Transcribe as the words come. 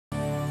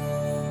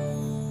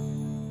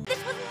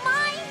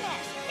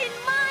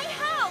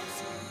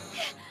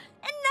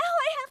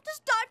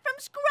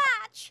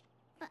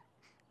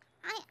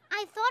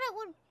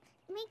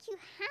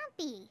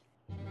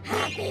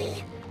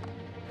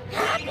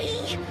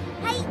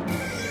Hey!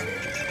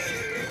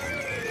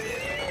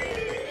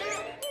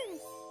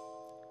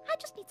 I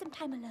just need some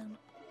time alone.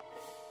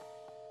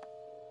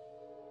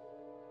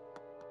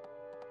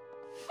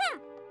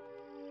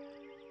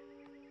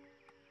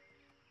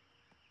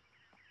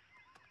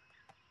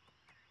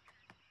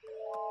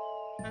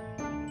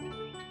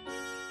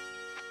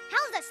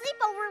 How's the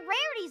sleepover at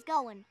Rarity's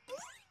going?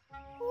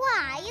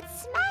 Why,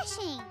 it's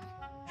smashing!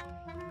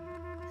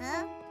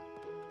 Huh?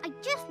 I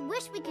just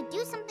wish we could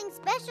do something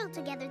special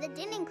together that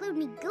didn't include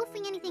me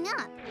goofing anything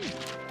up.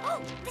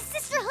 Oh, the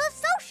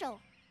Sisterhooves social!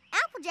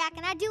 Applejack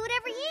and I do it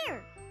every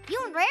year.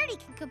 You and Rarity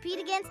can compete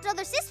against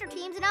other sister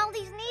teams in all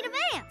these neat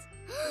events.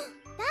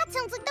 That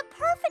sounds like the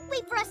perfect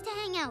way for us to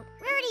hang out.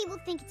 Rarity will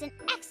think it's an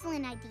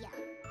excellent idea.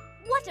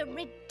 What a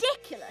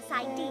ridiculous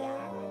idea.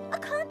 A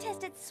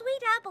contest at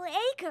Sweet Apple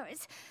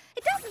Acres.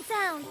 It doesn't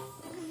sound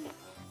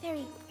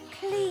very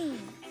clean.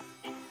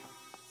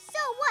 So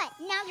what?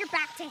 Now you're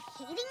back to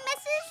hating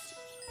messes?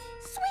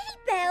 Sweetie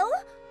Belle,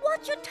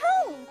 watch your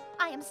tone.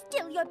 I am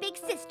still your big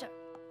sister.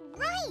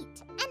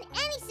 Right. And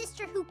any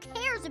sister who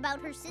cares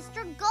about her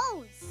sister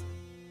goes.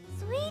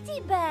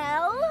 Sweetie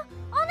Belle,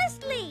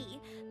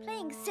 honestly,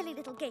 playing silly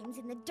little games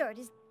in the dirt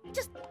is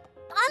just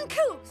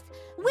uncouth,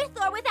 with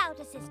or without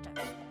a sister.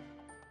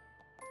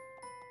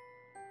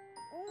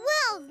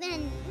 Well,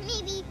 then,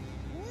 maybe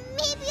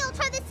I'll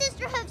try the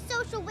Sisterhooves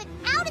social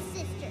without a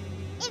sister.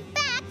 In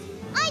fact,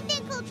 I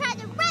think I'll try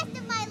the rest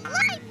of my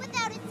life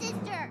without a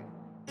sister.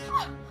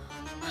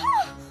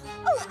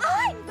 Oh,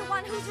 I'm the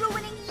one who's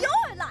ruining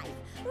your life.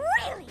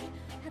 Really?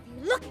 Have you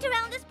looked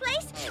around this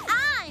place?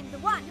 I'm the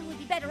one who would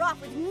be better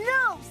off with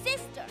no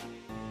sister.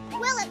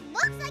 Well, it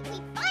looks like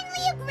we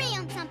finally agree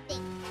on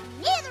something.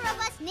 Neither of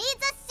us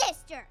needs a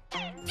sister.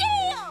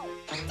 Deal!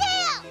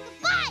 Deal!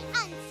 Goodbye,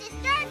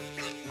 unsister!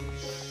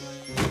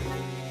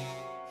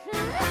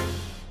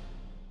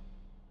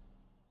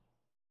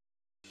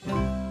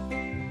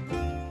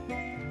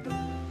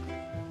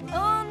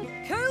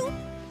 Uncouth?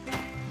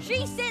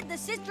 She said the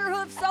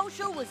Sisterhood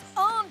social was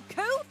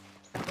uncouth?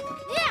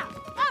 Yeah,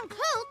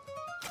 uncouth.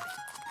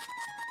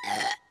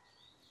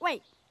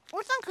 Wait,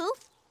 what's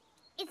uncouth?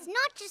 It's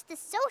not just the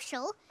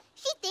social.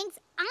 She thinks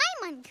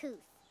I'm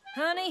uncouth.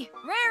 Honey,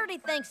 Rarity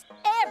thinks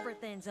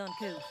everything's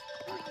uncouth.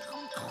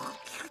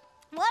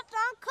 What's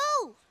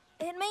uncouth?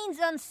 It means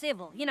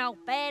uncivil, you know,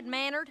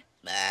 bad-mannered.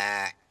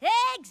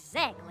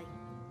 Exactly.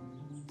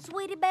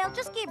 Sweetie Belle,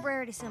 just give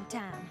Rarity some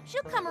time.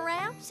 She'll come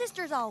around.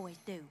 Sisters always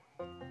do.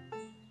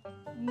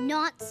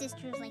 Not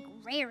sisters like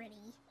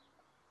Rarity.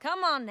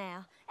 Come on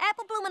now.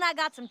 Apple Bloom and I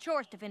got some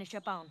chores to finish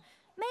up on.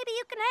 Maybe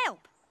you can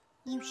help.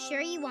 You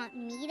sure you want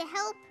me to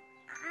help?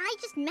 I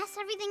just mess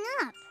everything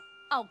up.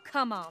 Oh,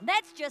 come on.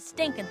 That's just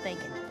stinking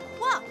thinking.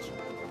 Watch.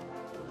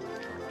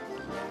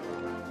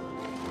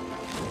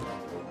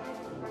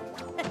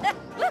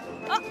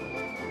 Oh.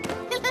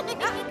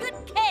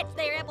 Good catch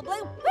there, Apple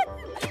Bloom.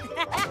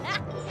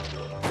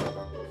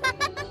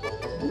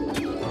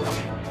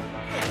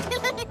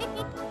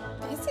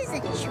 This is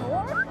a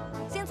chore?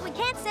 Since we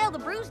can't sell the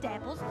bruised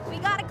apples, we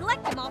gotta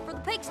collect them all for the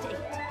pigs to eat.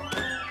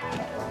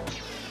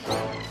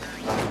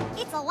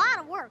 It's a lot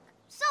of work,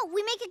 so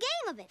we make a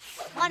game of it.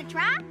 Want to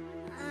try?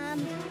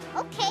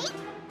 Okay.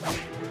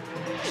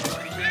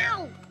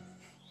 Ow!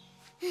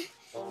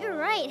 You're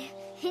right.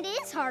 It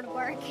is hard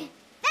work.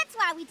 That's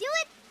why we do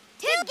it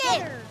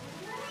together.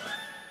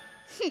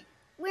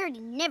 Rarity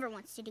never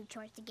wants to do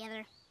chores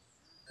together.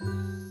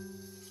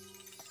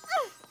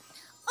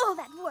 All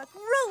that work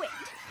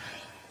ruined.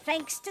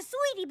 Thanks to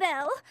Sweetie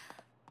Belle.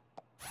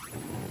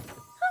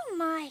 Oh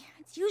my,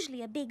 it's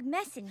usually a big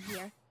mess in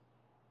here.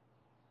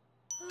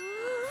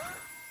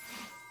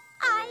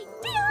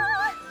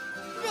 Idea!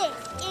 This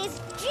is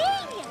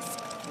genius!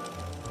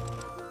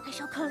 I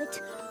shall call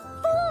it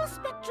Full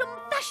Spectrum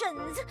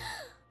Fashions.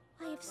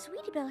 Why, if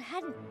Sweetie Belle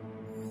hadn't...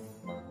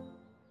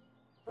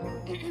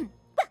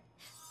 Well,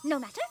 no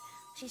matter.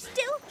 She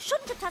still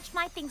shouldn't have touched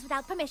my things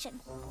without permission.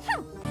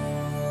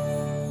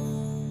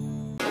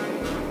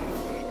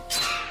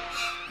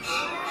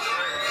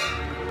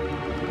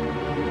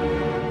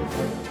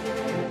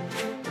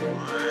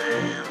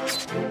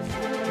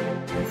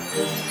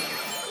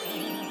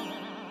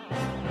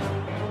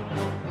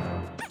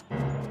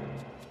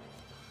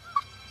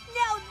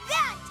 Now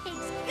that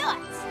takes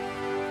guts!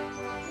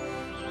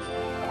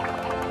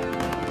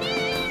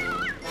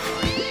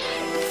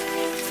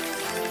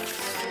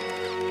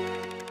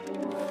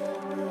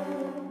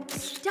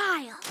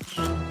 Style!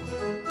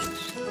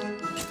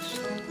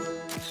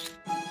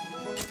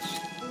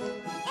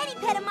 Any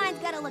pet of mine's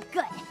gotta look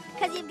good,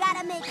 because you've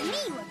gotta make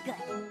me look good.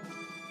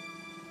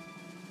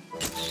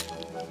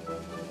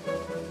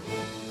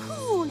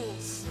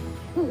 Coolness.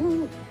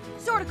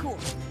 Sorta cool.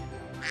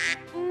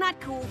 Not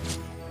cool.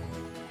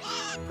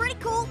 Pretty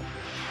cool.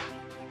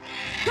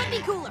 Could be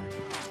cooler.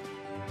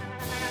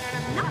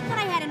 Not what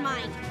I had in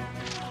mind.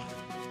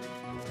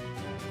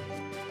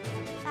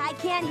 I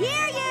can't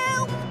hear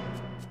you!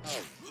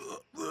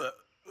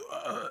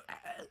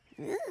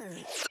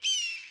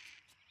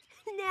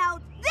 Now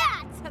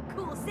that's a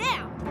cool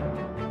sound!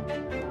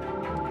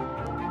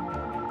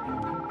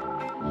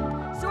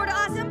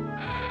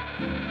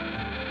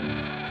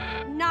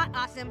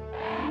 awesome.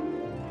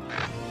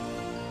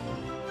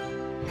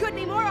 Could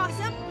be more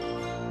awesome.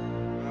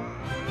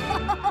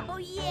 Oh,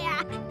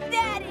 yeah,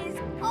 that is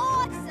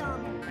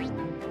awesome.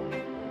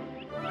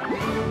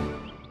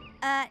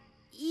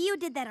 You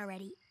did that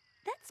already.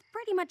 That's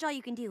pretty much all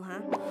you can do, huh?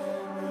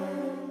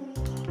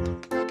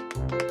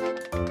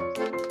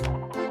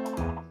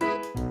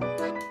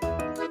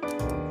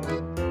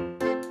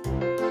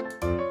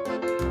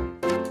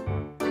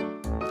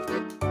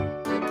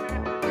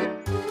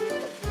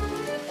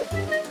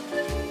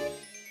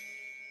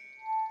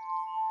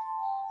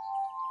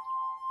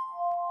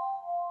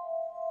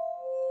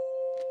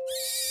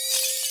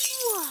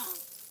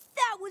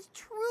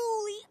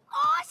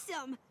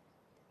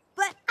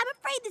 But I'm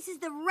afraid this is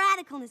the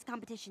radicalness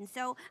competition,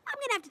 so I'm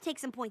gonna have to take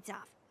some points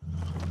off.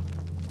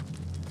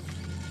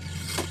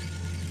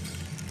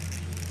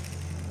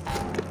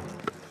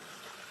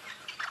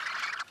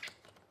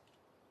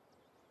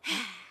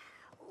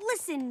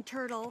 Listen,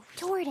 Turtle.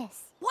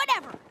 Tortoise.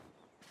 Whatever.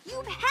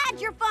 You've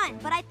had your fun,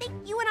 but I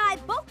think you and I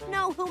both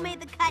know who made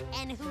the cut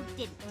and who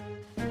didn't.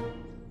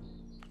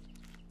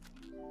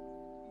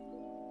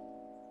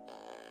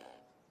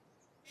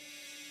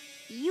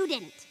 You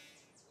didn't.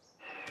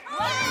 I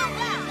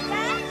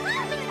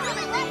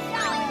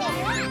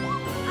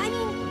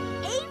mean,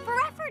 A for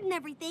effort and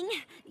everything.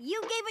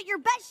 You gave it your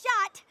best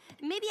shot.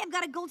 Maybe I've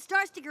got a gold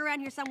star sticker around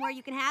here somewhere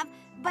you can have.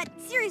 But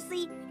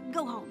seriously,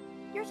 go home.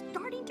 You're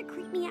starting to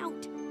creep me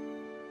out.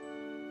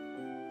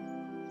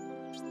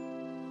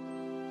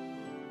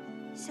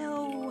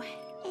 So,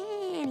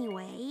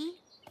 anyway,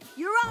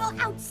 you're all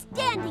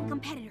outstanding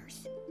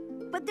competitors.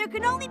 But there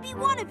can only be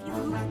one of you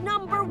who's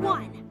number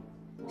one.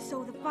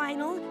 So the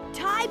final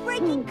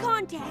tie-breaking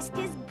contest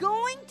is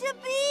going to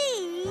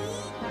be...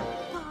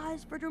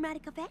 Pause for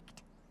dramatic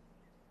effect.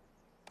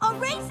 A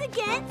race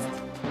against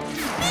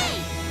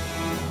me!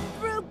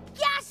 Through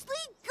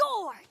Ghastly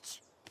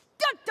Gorge!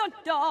 Dun dun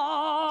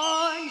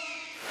dun!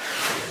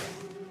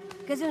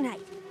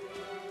 Gesundheit.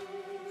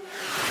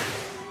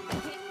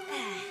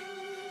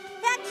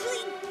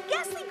 Actually,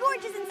 Ghastly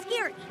Gorge isn't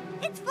scary.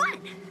 It's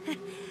fun.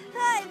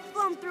 I've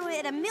flown through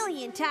it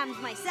 1,000,000 times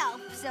myself,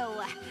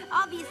 so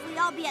obviously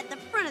I'll be at the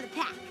front of the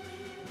pack.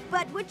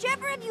 But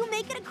whichever of you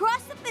make it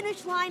across the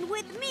finish line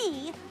with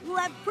me will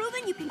have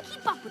proven you can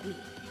keep up with me,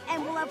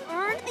 and will have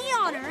earned the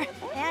honor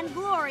and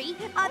glory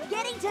of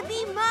getting to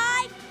be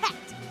my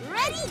pet.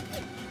 Ready?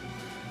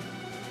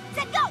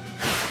 Set, go!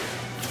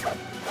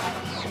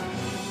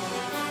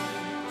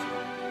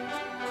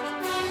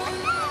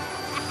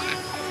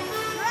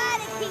 Try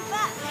to keep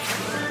up.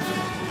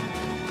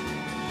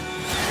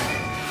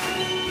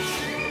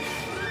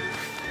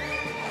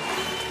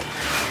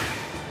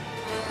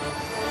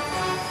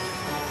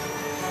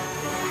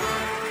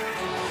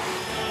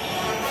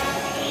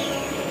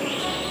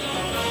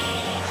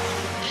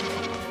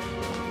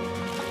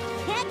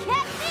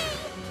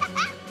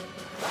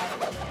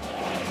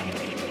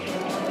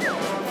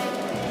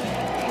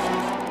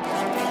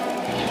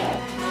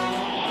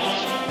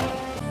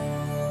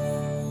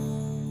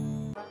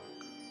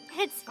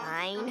 It's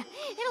fine.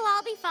 It'll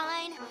all be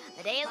fine.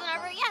 The day isn't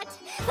over yet,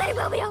 but it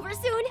will be over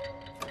soon.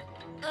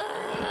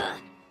 Ugh.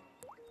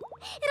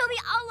 It'll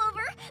be all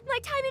over. My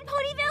time in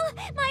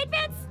Ponyville, my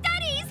advanced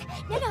studies.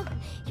 No,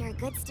 you're a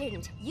good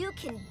student. You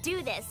can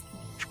do this.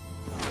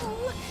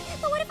 Oh,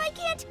 but what if I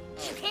can't?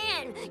 You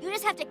can. You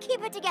just have to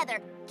keep it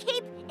together.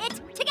 Keep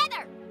it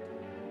together.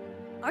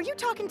 Are you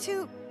talking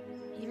to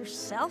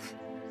yourself?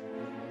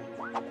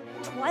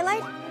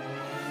 Twilight?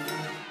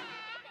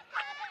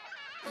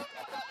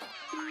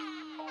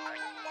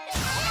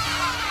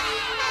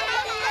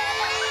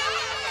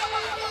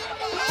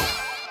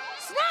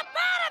 Snap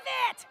out of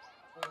it!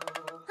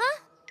 Huh?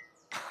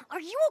 Are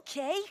you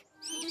okay?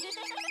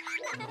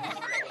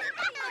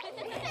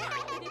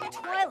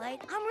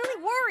 Twilight, I'm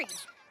really worried.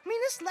 I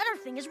mean, this letter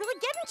thing is really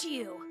getting to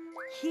you.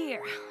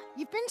 Here,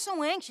 you've been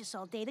so anxious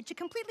all day that you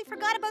completely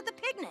forgot about the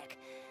picnic.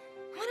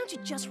 Why don't you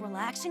just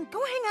relax and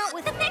go hang out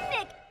with The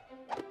picnic!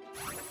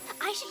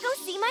 I should go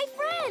see my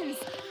friends.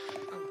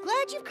 I'm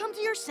glad you've come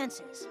to your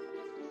senses.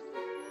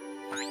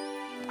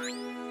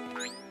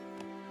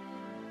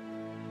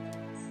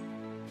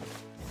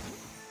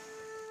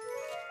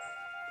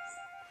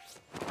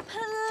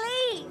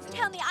 Please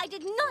tell me I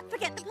did not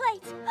forget the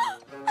plates.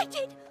 I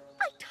did.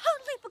 I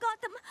totally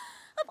forgot them.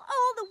 Of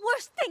all the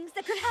worst things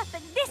that could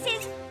happen, this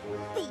is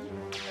the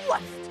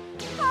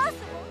worst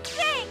possible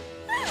thing.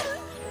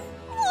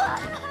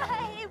 Why?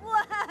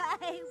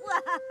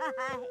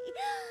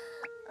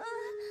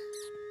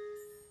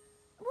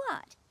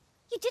 What?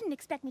 You didn't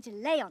expect me to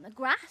lay on the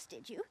grass,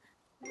 did you?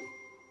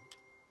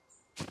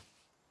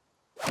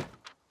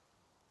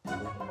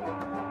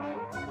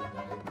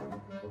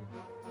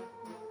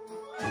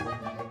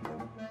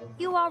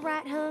 You all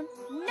right, hon?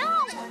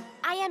 No,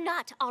 I am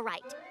not all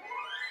right.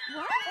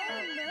 What?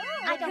 Oh, no.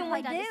 I don't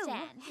quite do?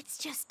 understand. It's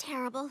just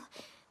terrible.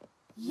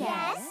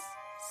 Yes?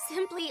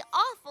 Simply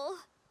awful.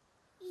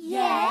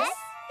 Yes?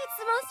 It's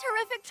the most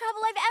horrific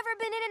trouble I've ever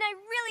been in, and I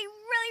really,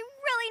 really,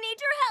 really need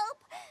your help.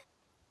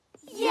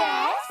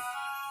 Yes?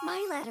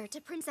 My letter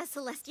to Princess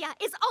Celestia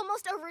is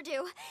almost overdue,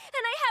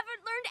 and I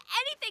haven't learned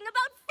anything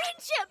about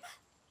friendship.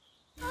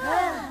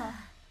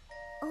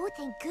 Oh,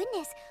 thank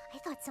goodness. I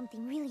thought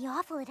something really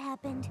awful had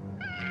happened.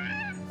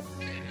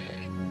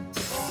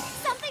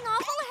 Something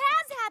awful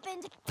has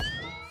happened.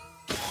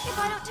 If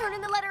I don't turn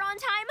in the letter on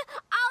time,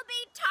 I'll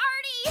be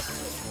tardy!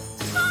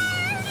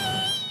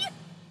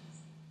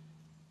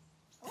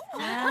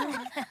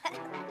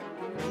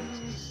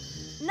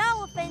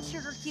 No offense,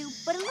 Sugar Cube,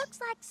 but it looks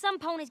like some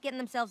ponies getting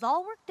themselves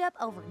all worked up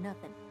over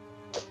nothing.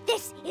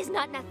 This is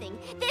not nothing.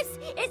 This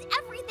is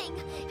everything.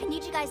 I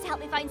need you guys to help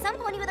me find some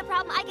pony with a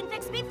problem I can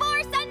fix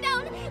before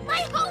sundown.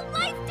 My whole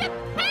life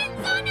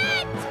depends on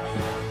it!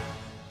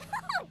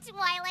 Oh,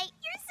 Twilight,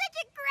 you're such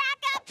a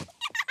crack-up!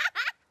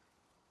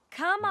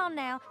 Come on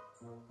now.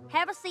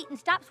 Have a seat and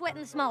stop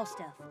sweating the small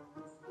stuff.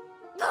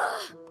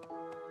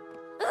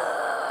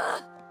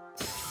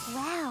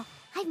 Wow,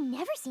 I've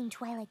never seen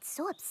Twilight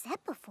so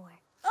upset before.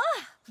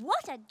 Ugh,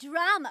 what a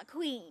drama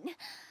queen.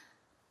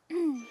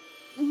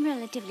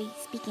 Relatively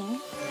speaking.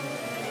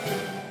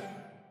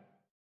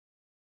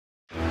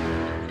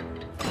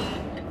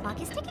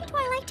 Clock is ticking,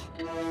 Twilight.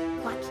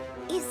 Clock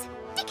is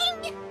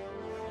ticking.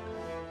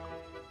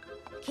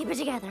 Keep it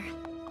together.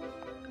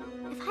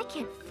 If I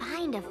can't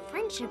find a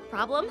friendship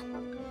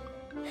problem,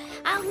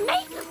 I'll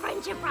make a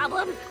friendship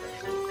problem.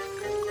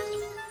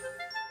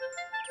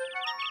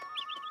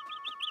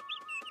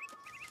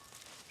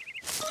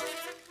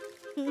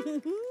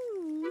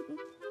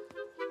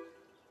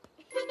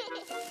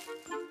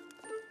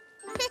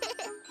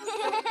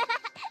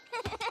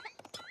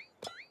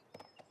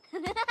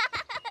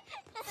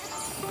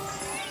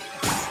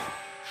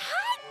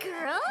 Hi,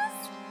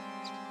 girls.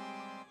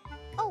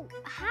 Oh,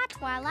 hi,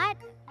 Twilight.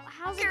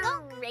 How's it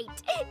going? Great.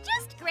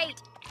 Just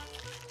great.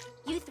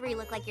 You three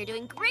look like you're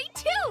doing great,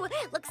 too.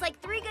 Looks like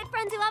three good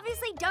friends who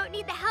obviously don't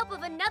need the help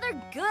of another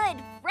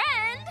good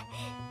friend.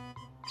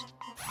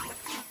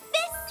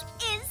 This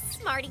is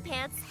Smarty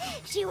Pants.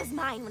 She was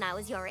mine when I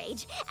was your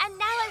age, and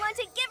now I want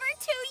to give her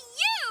to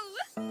you.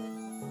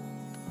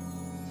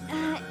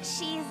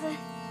 She's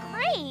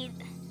great.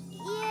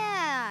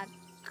 Yeah,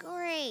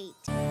 great.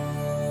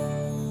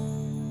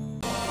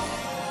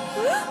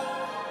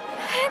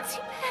 Fancy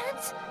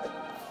Pants.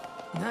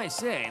 I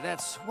say,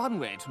 that's one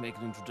way to make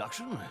an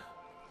introduction.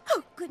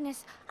 Oh,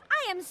 goodness.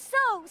 I am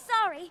so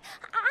sorry.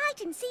 I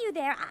didn't see you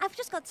there. I've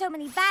just got so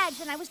many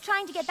bags, and I was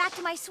trying to get back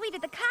to my suite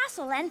at the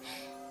castle, and...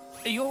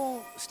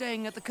 You're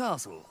staying at the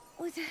castle?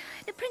 Well,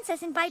 the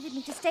princess invited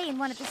me to stay in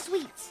one of the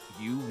suites.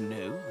 You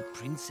know the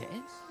princess?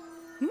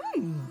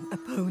 A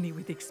pony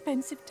with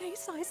expensive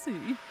tastes, I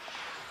see.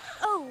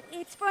 Oh,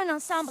 it's for an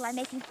ensemble I'm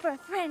making for a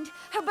friend.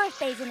 Her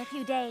birthday's in a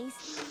few days.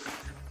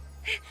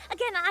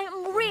 Again,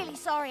 I'm really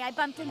sorry I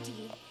bumped into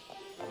you.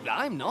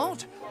 I'm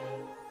not.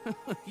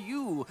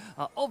 You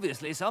are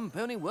obviously some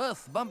pony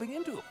worth bumping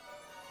into.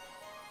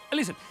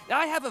 Listen,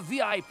 I have a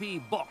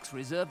VIP box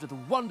reserved at the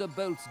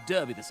Wonderbolts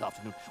Derby this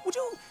afternoon. Would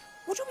you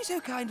be so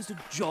kind as to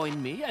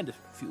join me and a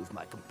few of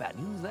my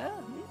companions there?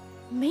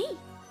 Me?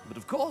 But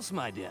of course,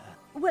 my dear.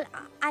 Well,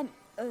 I'm,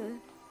 no,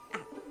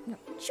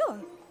 sure.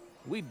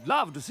 We'd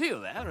love to see you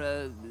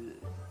there.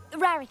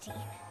 Rarity.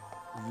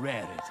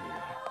 Rarity.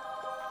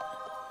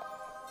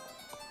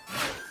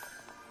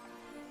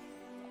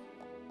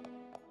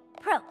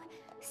 Pro.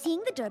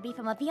 Seeing the Derby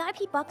from a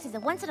VIP box is a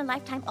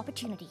once-in-a-lifetime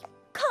opportunity.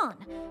 Con.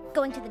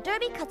 Going to the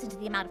Derby cuts into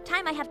the amount of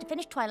time I have to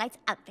finish Twilight's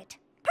outfit.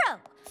 Pro.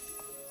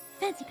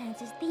 Fancy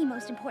Pants is the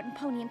most important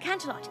pony in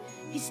Canterlot.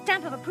 His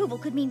stamp of approval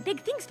could mean big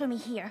things for me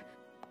here.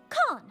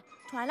 Con.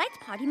 Twilight's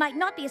party might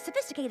not be as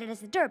sophisticated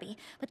as the Derby,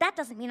 but that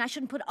doesn't mean I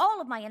shouldn't put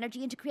all of my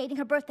energy into creating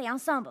her birthday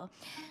ensemble.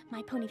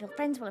 My Ponyville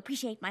friends will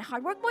appreciate my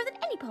hard work more than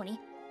any pony.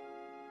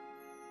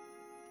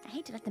 I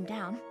hate to let them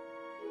down.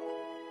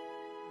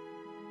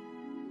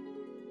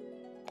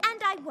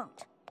 And I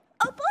won't.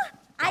 Opal,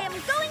 I am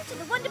going to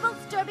the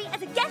Wonderbolts Derby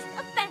as a guest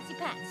of Fancy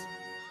Pants.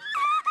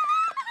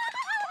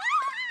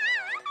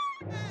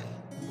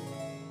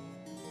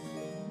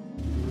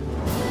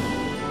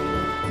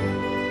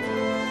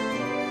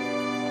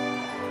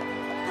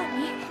 Pardon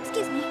me.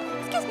 Excuse me.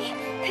 Excuse me.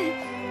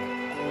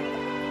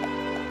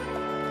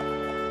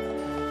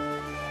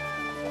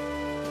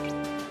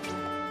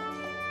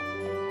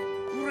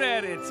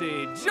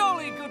 Rarity,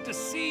 jolly good to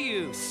see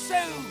you.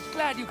 So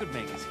glad you could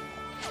make it.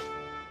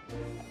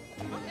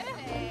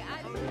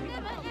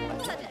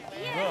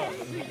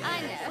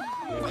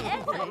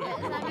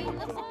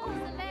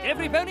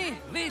 Everybody,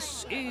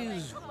 this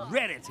is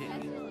Rarity.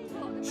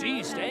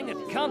 She's staying at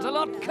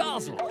Canterlot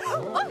Castle.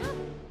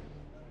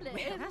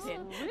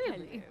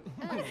 Really?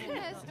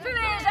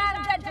 Fillies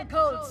and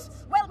gentlecoats,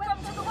 welcome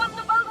to the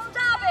Wonderbolts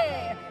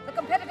Derby. The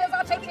competitors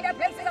are taking their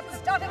places at the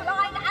starting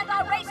line and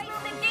our race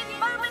will begin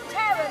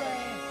momentarily.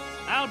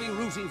 I'll be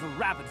rooting for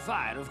Rapid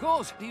Fire, of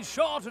course. He's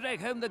sure to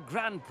take home the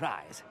grand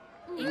prize.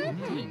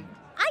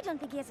 I don't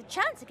think he has a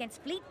chance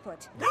against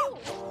Fleetfoot.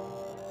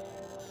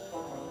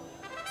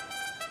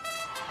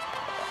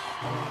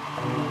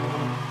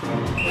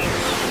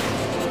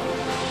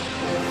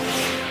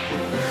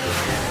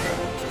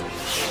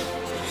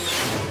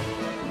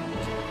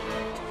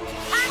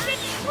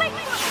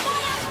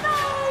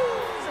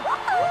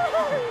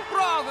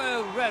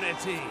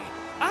 Rarity!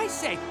 I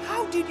say,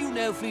 how did you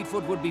know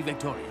Fleetfoot would be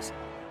victorious?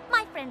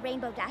 My friend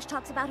Rainbow Dash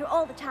talks about her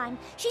all the time.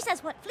 She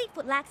says what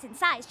Fleetfoot lacks in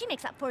size, she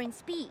makes up for in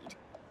speed.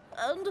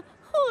 And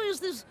who is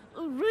this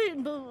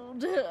Rainbow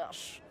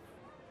Dash?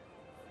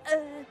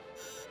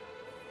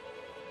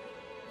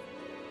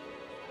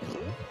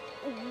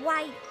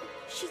 Why,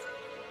 she's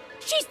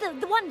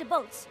the Wonder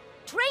Boat's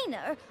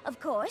trainer, of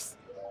course.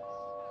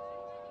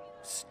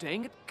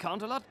 Staying at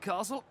Canterlot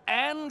Castle,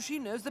 and she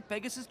knows the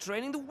Pegasus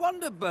training the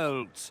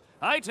Wonderbolts.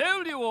 I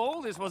told you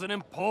all this was an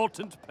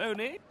important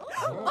pony.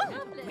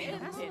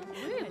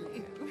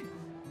 Really?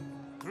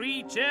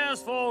 3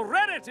 cheers for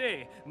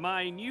Rarity,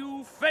 my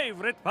new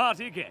favorite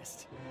party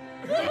guest.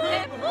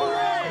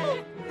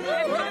 Hooray!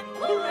 Hooray!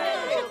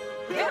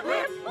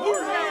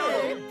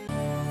 Hooray!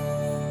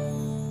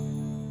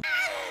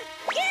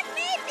 Give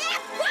me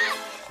that book!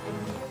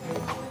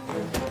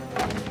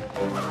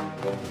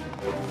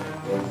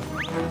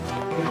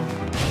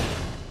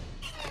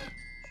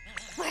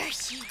 Where's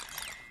she?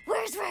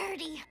 Where's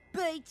Rarity?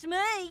 Beats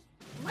me.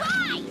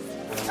 Rise!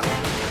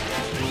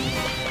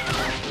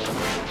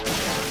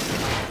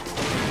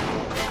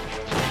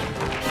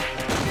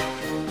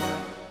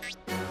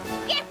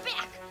 Get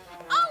back!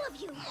 All of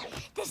you!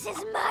 This is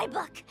my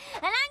book,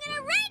 and I'm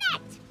gonna read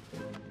it!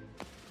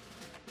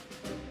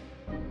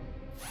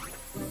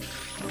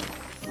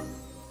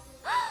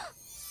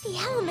 The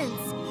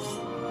elements!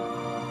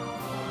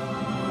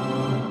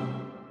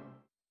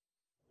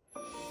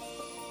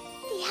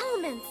 The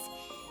elements!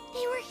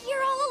 They were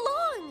here all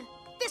along!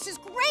 This is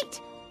great.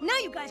 Now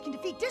you guys can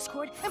defeat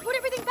Discord and put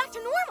everything back to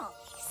normal.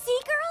 See,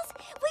 girls?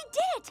 We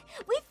did it!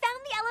 We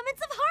found the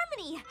elements of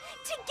harmony!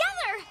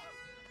 Together!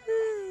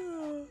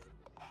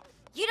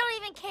 You don't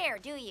even care,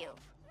 do you?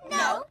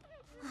 No.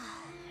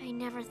 I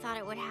never thought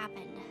it would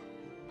happen.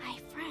 My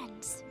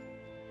friends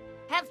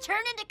have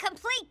turned into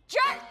complete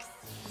jerks!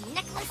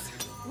 Necklace,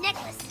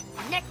 necklace,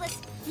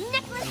 necklace,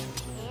 necklace,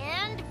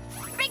 and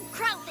big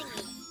crown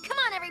thingy! Come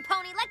on, every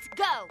pony, let's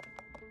go!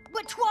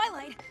 But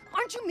Twilight,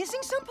 aren't you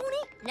missing some,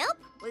 Pony? Nope,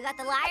 we got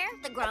the liar,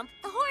 the grump,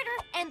 the hoarder,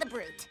 and the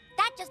brute.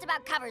 That just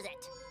about covers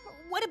it.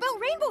 What about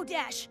Rainbow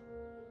Dash?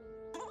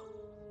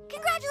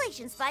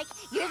 Congratulations, Spike.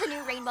 You're the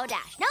new Rainbow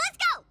Dash. Now let's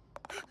go!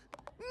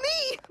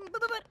 Me?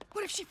 But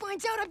what if she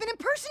finds out I've been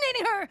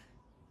impersonating her?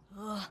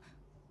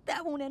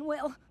 That won't end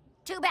well.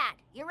 Too bad.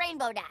 You're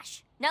Rainbow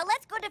Dash. Now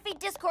let's go defeat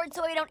Discord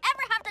so we don't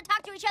ever have to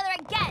talk to each other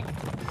again.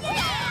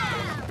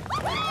 Yeah!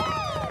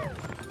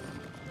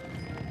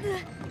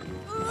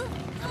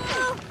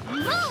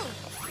 Move!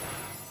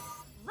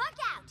 Look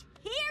out!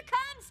 Here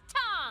comes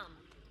Tom!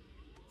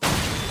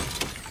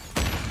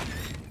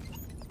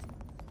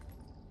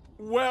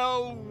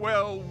 Well,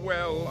 well,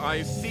 well,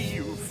 I see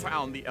you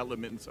found the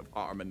elements of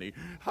harmony.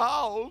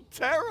 How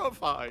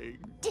terrifying!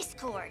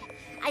 Discord,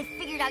 I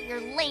figured out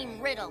your lame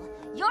riddle.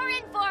 You're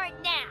in for it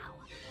now.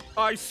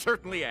 I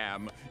certainly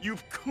am.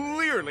 You've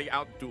clearly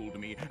outdueled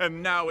me,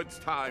 and now it's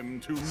time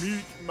to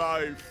meet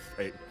my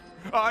fate.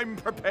 I'm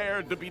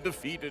prepared to be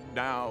defeated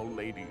now,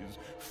 ladies.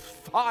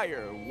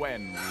 Fire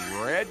when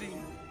ready.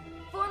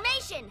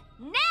 Formation,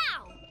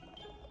 now!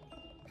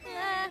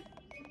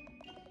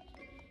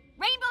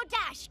 Rainbow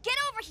Dash, get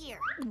over here!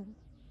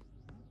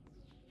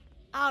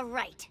 All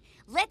right,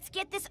 let's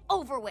get this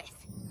over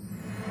with.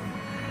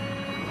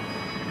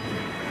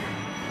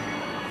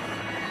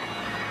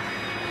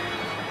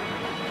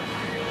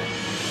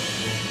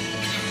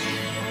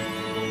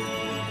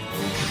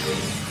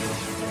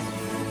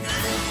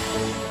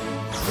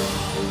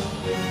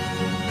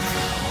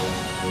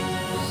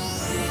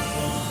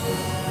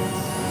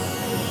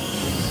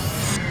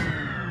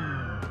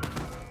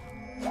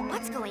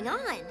 What's going on?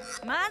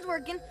 Mine's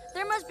working.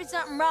 There must be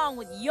something wrong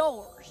with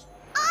yours.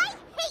 I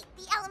hate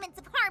the elements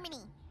of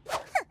harmony.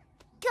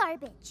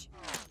 Garbage.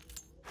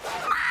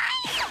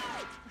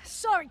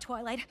 Sorry,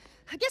 Twilight.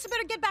 I guess I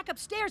better get back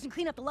upstairs and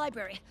clean up the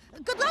library.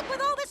 Good luck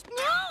with all this.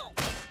 No!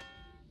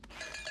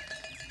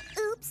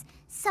 Oops.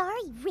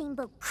 Sorry,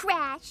 Rainbow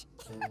Crash.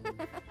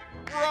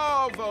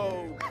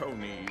 Bravo,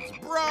 Ponies,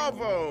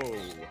 bravo!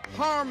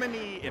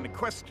 Harmony in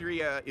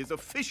Equestria is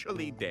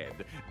officially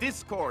dead.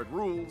 Discord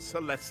rules,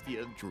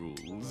 Celestia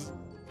drools.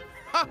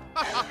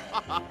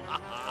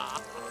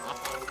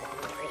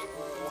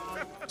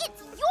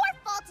 It's your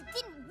fault it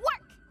didn't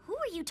work. Who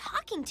are you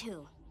talking to?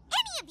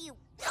 Any of you,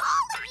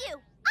 all of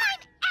you,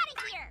 I'm out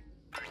of here.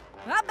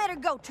 I better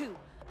go, too.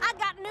 I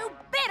got new,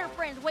 better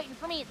friends waiting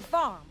for me at the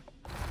farm.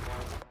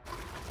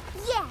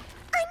 Yeah,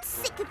 I'm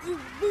sick of you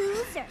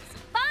losers.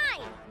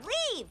 Fine,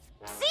 leave.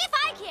 See if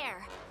I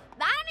care.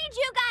 I don't need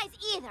you guys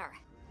either.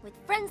 With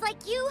friends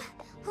like you,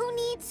 who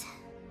needs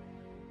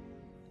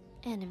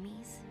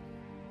enemies?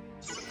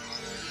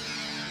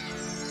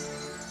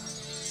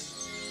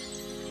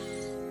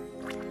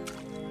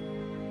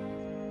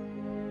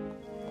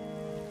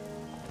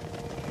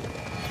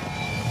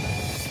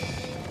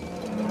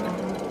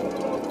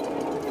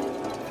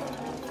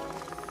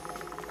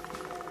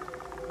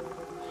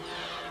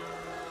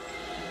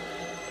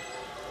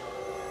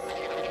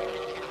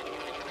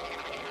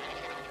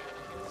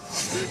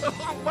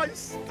 Oh, my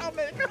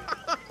stomach!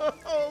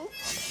 Oh,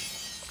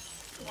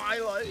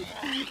 Twilight,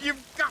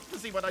 you've got to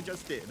see what I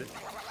just did.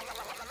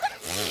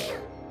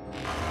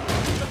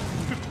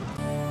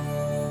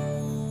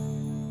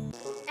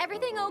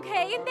 Everything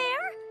okay in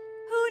there?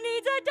 Who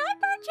needs a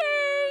diaper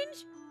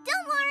change?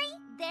 Don't worry,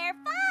 they're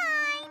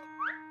fine.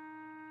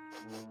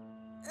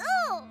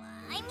 Oh,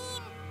 I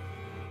mean...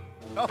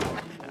 Oh,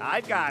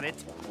 I've got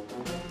it.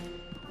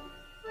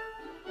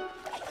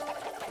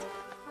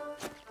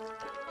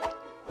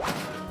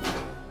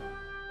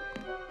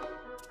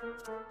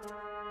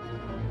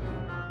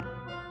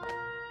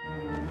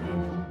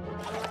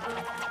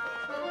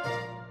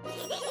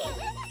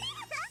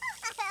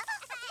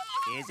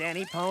 Is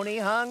any pony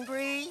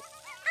hungry?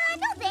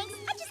 No thanks,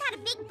 I just had a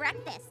big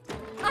breakfast.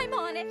 I'm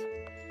on it.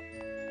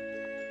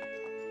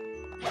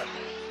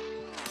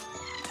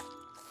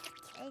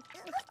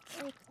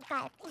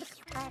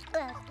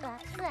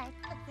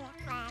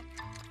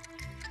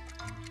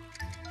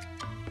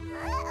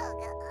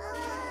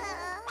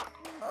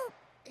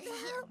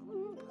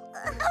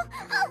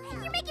 Oh,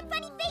 you're making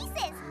funny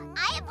faces. I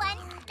have one.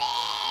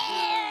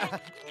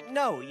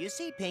 No, you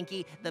see,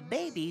 Pinkie, the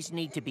babies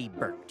need to be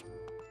burped.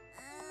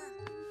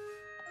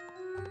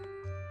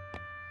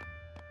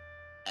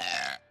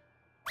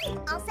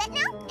 All set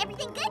now?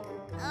 Everything good?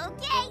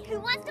 Okay, who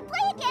wants to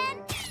play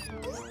again?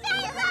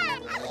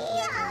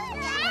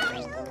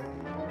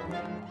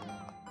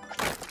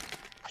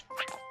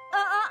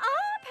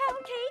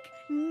 Pound cake.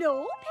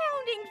 No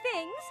pounding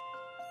things.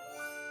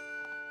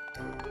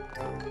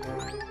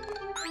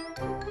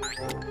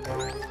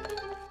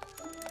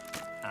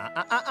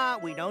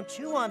 We don't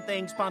chew on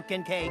things,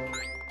 pumpkin cake.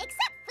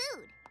 Except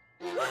food.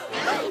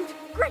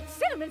 Great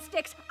cinnamon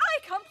sticks. I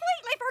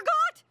completely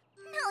forgot.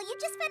 No, you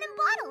just fed him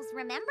bottles,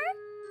 remember?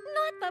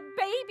 Not the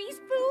baby's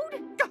food.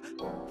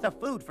 The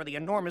food for the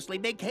enormously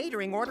big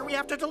catering order we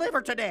have to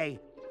deliver today.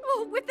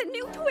 Oh, with the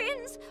new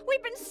twins,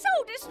 we've been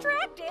so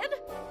distracted.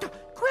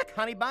 Quick,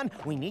 honey bun,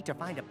 we need to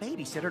find a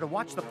babysitter to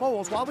watch the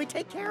foals while we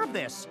take care of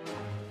this.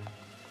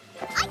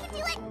 I can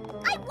do it.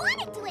 I want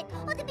to do it.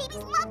 Oh, the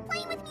babies love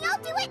playing with me.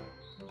 I'll do it.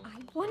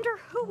 I wonder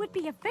who would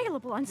be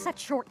available on such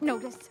short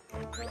notice. Me!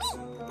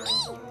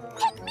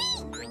 Pick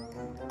me!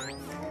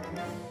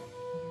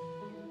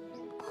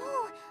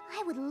 Oh,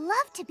 I would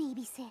love to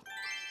babysit.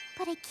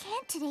 But I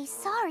can't today,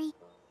 sorry.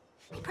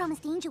 I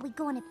promised Angel we'd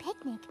go on a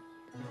picnic.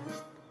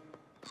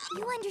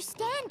 You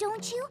understand,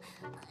 don't you?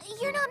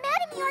 You're not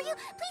mad at me, are you?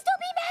 Please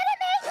don't be mad at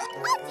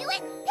me! I'll do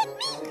it! Pick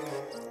me!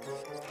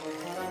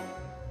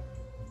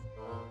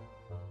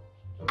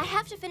 I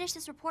have to finish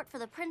this report for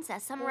the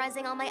princess,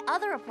 summarizing all my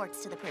other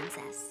reports to the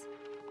princess.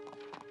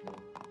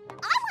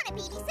 I want to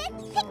babysit!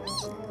 Pick me!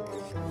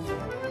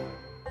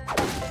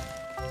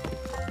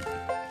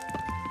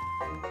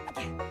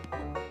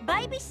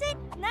 Babysit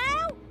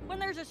now? When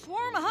there's a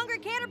swarm of hungry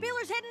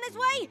caterpillars heading this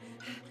way?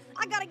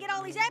 I gotta get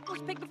all these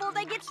apples picked before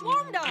they get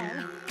swarmed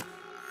on.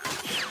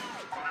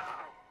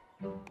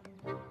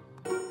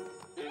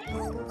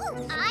 Ooh,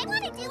 I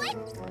want to do it!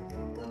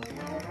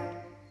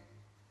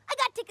 I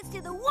got tickets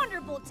to the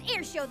Wonderbolts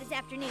air show this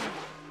afternoon.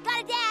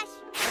 Got a dash?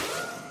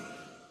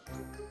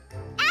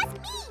 Ask me!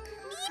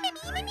 Me.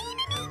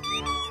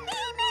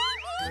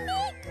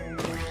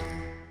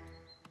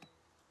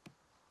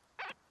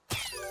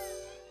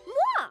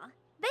 Moi!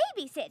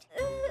 Babysit!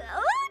 Oh,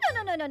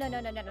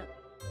 no.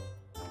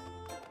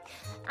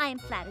 I am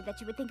flattered that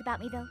you would think about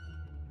me, though.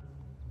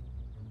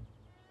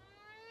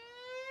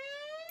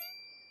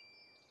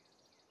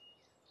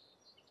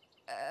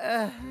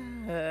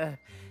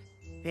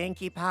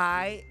 Pinkie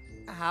Pie,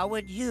 how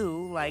would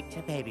you like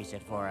to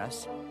babysit for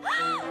us?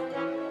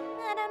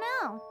 I don't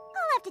know.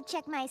 I'll have to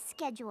check my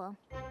schedule.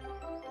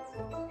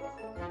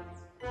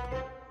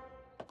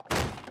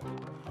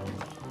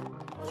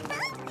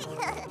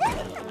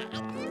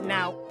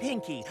 Now,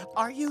 Pinkie,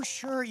 are you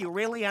sure you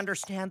really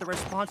understand the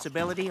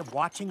responsibility of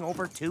watching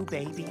over two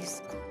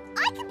babies?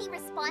 I can be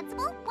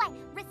responsible. Why,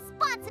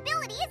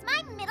 responsibility is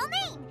my middle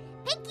name.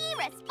 Pinkie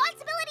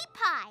Responsibility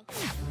Pie.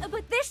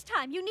 But this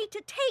time you need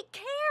to take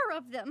care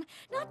of them,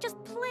 not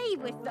just play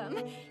with them.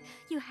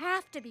 You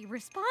have to be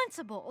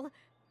responsible.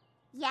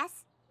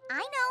 Yes, I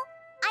know.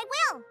 I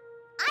will.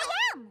 I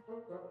am.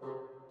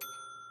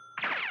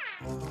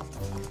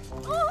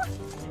 Oh,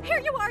 here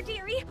you are,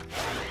 dearie.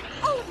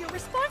 All of your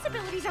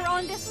responsibilities are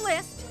on this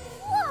list.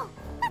 Whoa,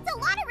 that's a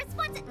lot of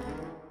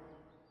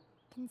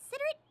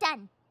Consider it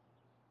done.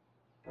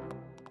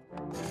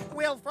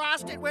 We'll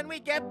frost it when we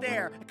get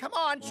there. Come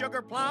on,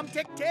 Sugar Plum,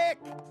 tick, tick.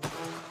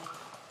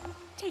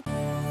 Take...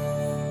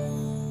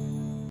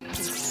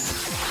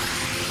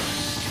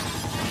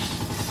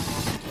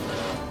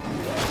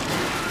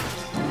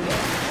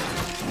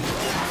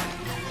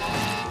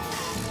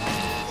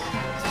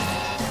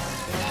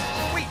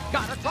 We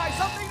gotta try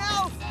something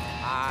else.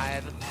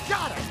 I've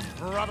got it,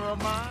 brother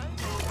of mine.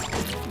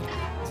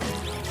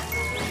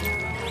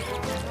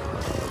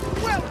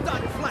 Well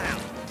done, Flam.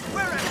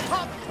 We're at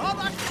top of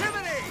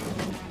activity.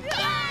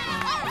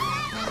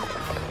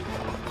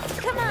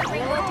 Come on,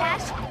 Rainbow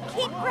Dash.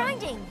 Keep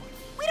grinding.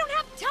 We don't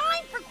have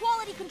time for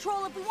quality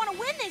control if we want to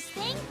win this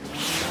thing.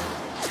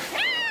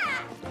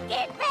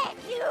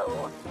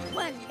 you!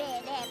 One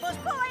bad apple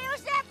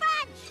spoils the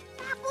bunch!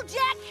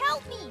 Applejack,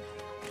 help me!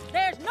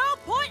 There's no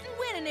point in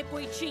winning if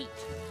we cheat.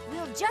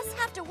 We'll just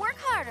have to work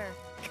harder.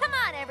 Come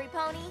on,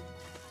 everypony.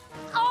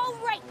 All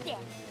right then,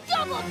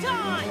 double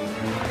time!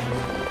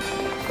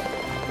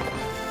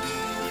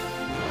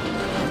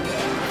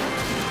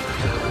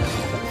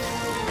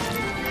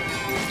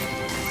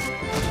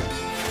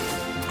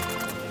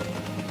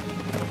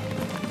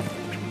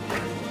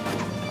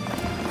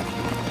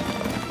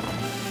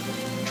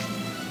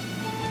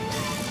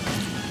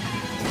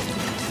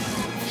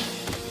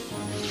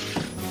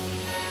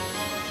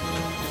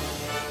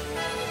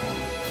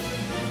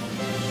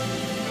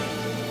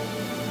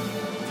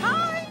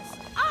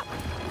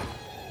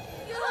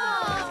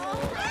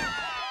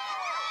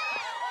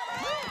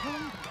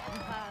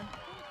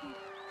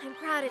 I'm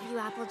proud of you,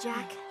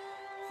 Applejack.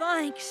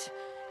 Thanks.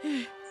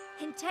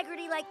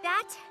 Integrity like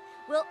that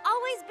will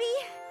always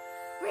be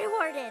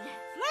rewarded.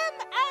 Flim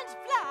and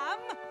Flam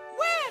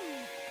win!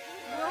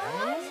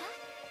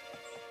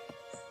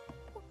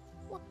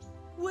 What?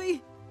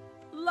 We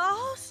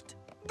lost?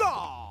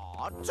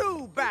 Aw,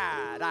 too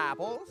bad,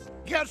 Apples.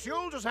 Guess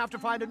you'll just have to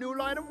find a new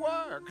line of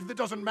work that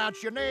doesn't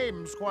match your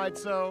names quite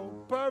so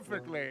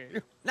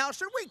perfectly. Now,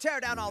 should we tear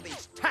down all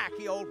these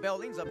tacky old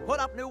buildings and put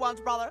up new ones,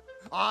 brother?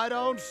 I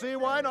don't see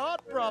why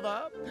not,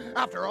 brother.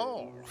 After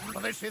all,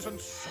 this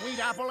isn't Sweet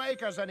Apple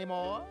Acres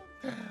anymore.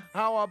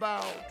 How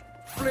about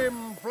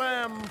Flim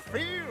Flam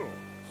Fields?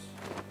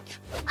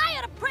 I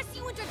ought to press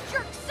you into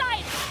jerk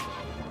cider!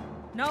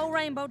 No,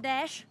 Rainbow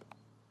Dash.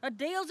 A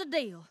deal's a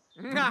deal.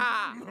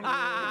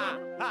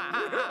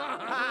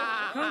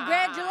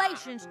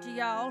 Congratulations to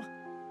y'all.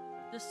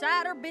 The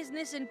cider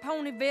business in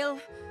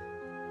Ponyville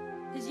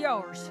is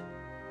yours.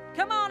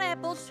 Come on,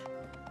 Apples.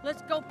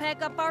 Let's go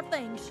pack up our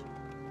things.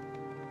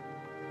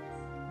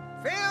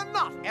 Fear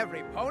not,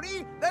 every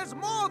pony. There's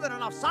more than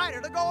enough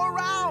cider to go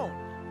around.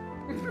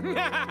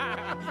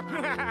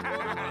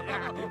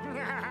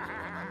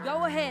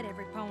 Go ahead,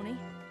 every pony.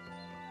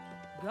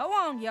 Go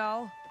on,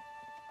 y'all.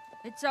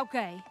 It's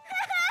okay.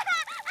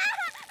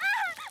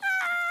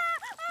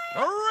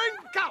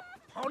 Drink up,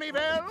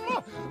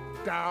 Ponyville!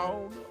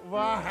 Down the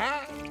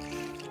hatch!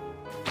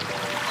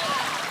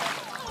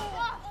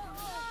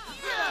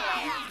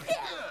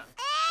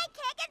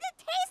 Can't get the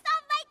taste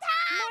off my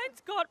tongue!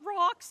 Mine's got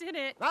rocks in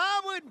it.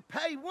 I wouldn't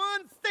pay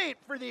 1 cent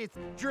for this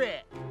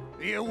trick.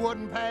 You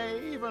wouldn't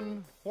pay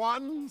even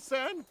 1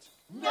 cent?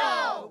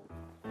 No!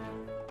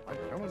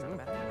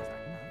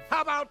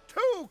 How about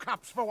 2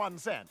 cups for 1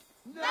 cent?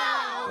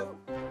 No!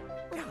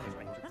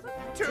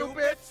 2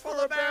 bits for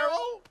the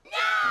barrel?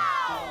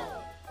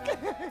 No!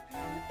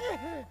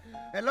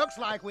 It looks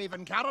like we've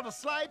encountered a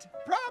slight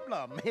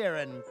problem here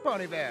in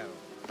Ponyville.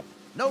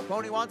 No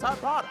pony wants our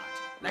product.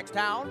 Next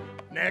town?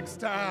 Next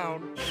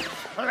town.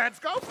 Let's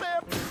go,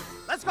 Flim.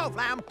 Let's go,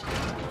 Flam.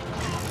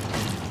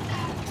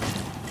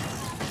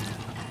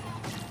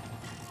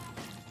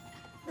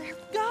 They're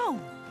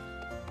gone.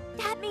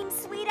 That means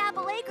Sweet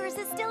Apple Acres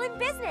is still in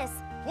business.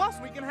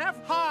 Plus, we can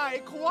have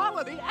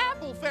high-quality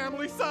apple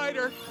family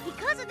cider.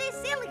 Because of this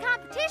silly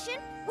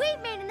competition, we've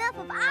made enough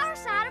of our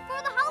cider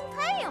for the whole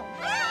town.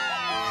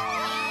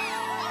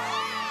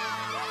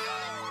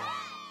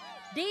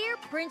 Dear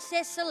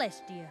Princess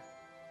Celestia,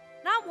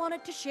 I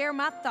wanted to share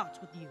my thoughts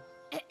with you.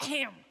 I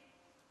didn't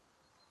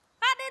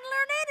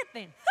learn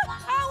anything.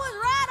 I was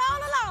right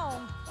all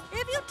along.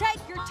 If you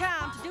take your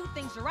time to do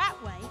things the right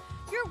way,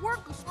 your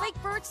work will speak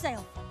for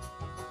itself.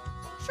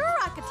 Sure,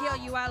 I could tell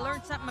you I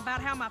learned something about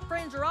how my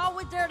friends are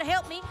always there to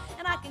help me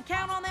and I can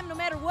count on them no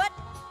matter what.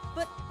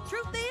 But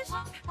truth is,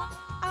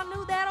 I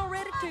knew that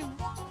already too.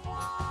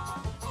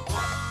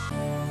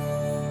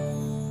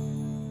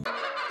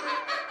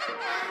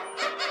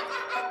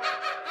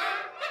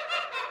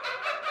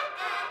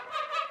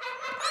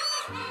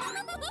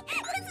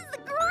 This is the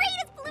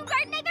greatest balloon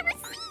garden I've ever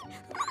seen!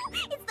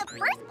 It's the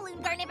first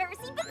balloon garden I've ever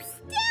seen, but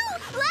still!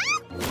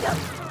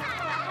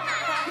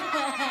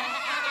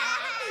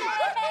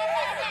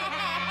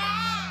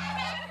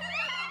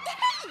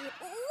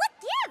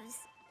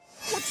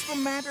 What's the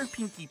matter,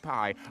 Pinkie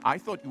Pie? I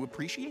thought you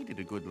appreciated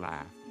a good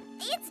laugh.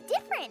 It's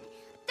different.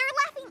 They're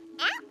laughing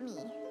at me.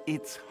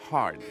 It's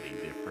hardly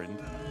different.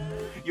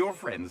 Your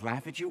friends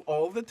laugh at you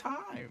all the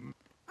time.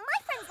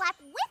 My friends laugh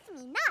with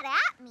me, not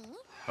at me.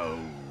 Oh,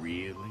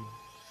 really?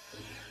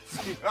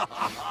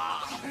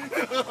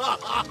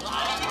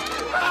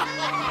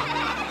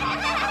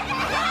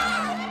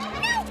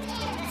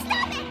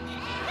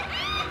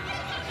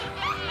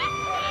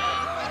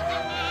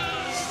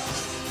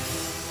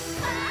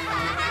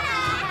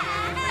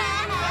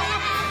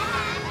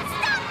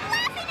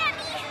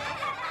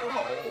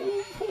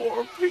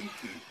 Poor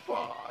Pinkie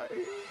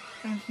Pie.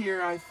 And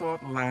here I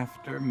thought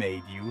laughter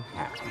made you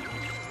happy.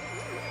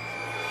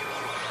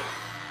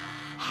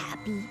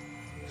 Happy?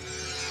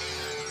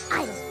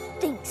 I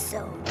don't think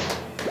so.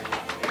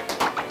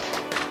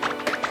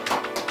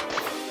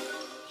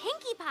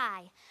 Pinkie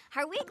Pie,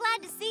 are we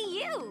glad to see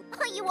you?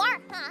 Oh, you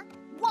are, huh?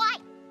 Why?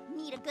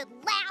 Need a good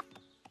laugh?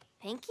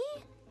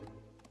 Pinkie?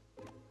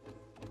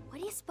 What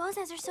do you suppose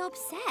has her so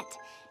upset?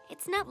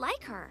 It's not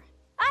like her.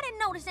 I didn't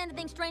notice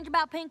anything strange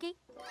about Pinkie.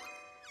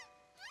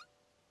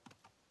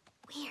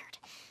 Weird.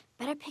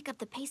 Better pick up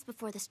the pace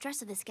before the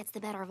stress of this gets the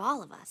better of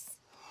all of us.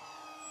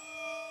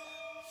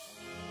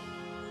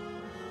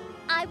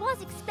 I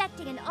was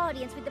expecting an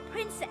audience with the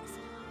princess,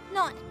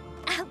 not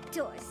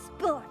outdoor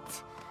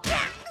sport.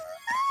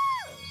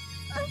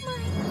 Oh my.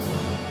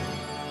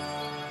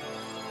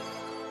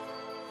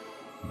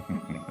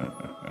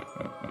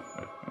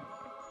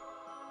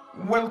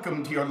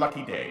 Welcome to your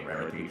lucky day,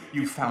 Rarity.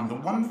 You found the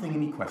one thing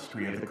in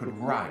Equestria that could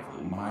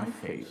rival my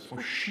face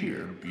for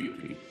sheer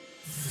beauty.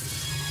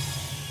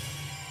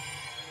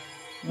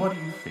 What do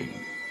you think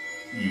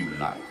you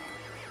like?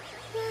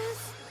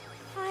 Yes,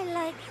 I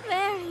like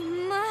very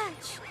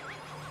much.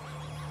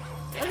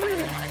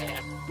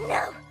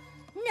 No,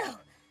 no,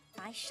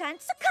 I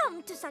shan't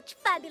succumb to such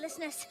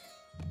fabulousness.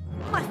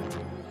 Must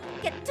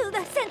get to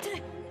the center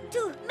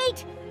to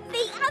meet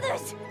the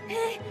others.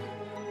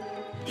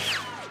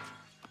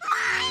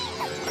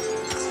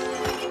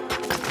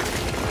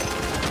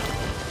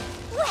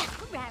 Well,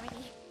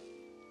 Rarity,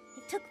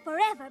 it took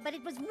forever, but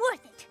it was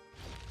worth it.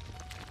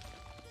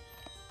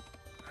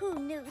 Who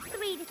knew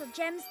 3 little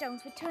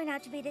gemstones would turn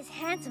out to be this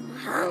handsome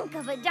hunk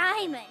of a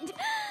diamond?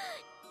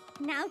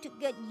 Now to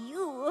get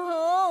you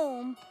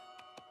home.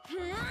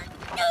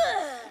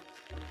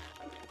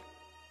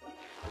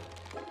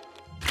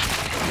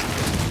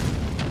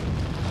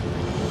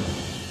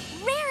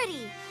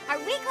 Rarity, are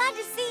we glad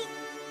to see...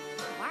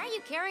 Why are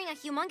you carrying a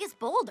humongous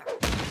boulder?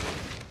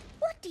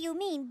 What do you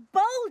mean,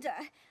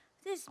 boulder?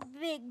 This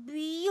big,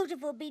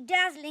 beautiful,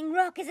 bedazzling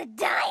rock is a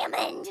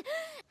diamond,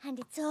 and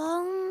it's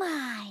all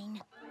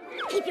mine.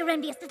 Keep your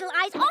envious little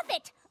eyes off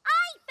it!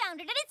 I found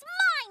it, and it's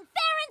mine,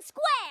 fair and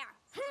square!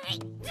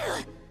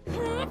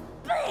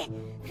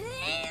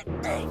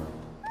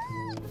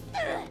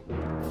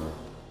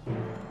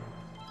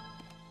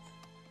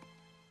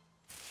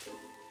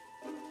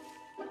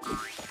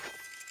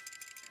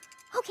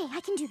 Okay,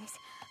 I can do this.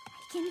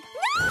 I can... No!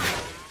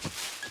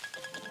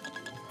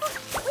 Oh,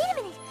 wait a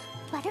minute!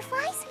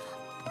 Butterflies?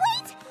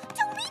 Wait!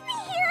 Don't leave me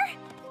here!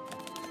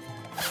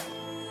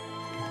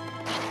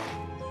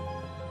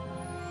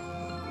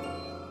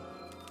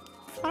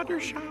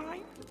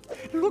 Fluttershy,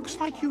 looks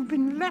like you've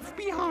been left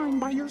behind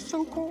by your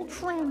so-called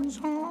friends,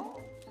 huh?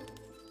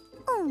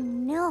 Oh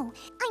no,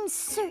 I'm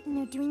certain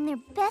they're doing their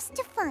best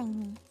to find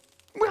me.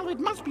 Well, it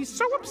must be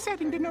so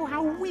upsetting to know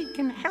how weak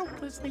and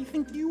helpless they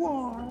think you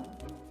are.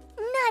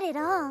 Not at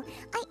all.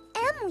 I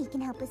am weak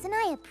and helpless, and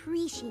I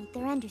appreciate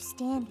their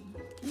understanding.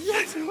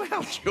 Yes,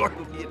 well,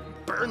 surely it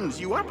burns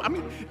you up. I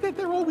mean,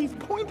 they're always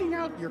pointing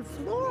out your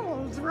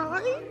flaws,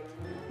 right?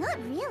 Not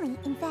really.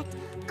 In fact,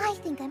 I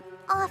think I'm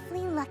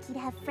awfully lucky to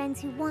have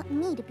friends who want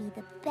me to be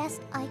the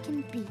best I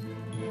can be.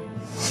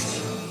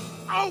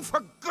 Oh,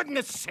 for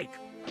goodness sake!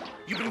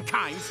 You've been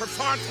kind for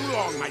far too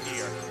long, my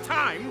dear.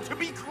 Time to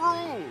be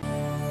cruel.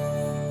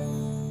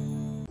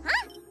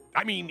 Huh?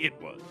 I mean, it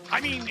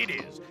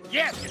is.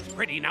 Yes, it's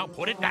pretty. Now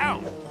put it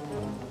down.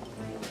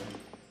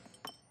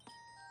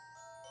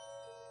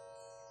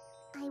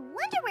 I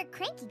wonder where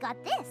Cranky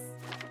got this.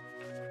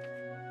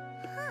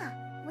 Huh.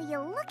 Will you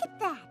look at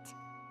that?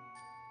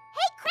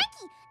 Hey,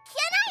 Cranky!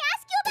 Can I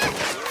ask you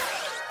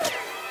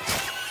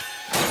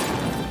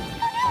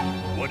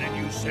about... What did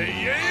you say?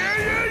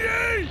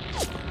 Yay!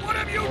 What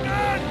have you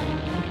done?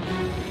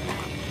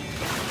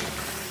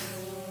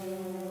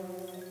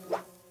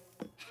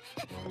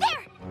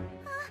 There!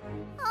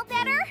 All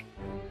better?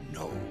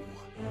 No,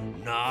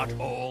 not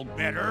all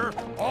better.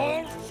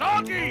 All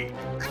soggy!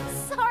 I'm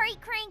sorry,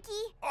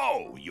 Cranky.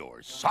 Oh,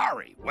 you're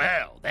sorry.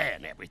 Well,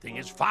 then everything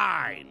is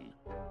fine.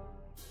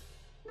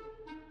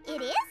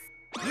 It is?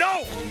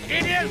 No,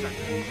 it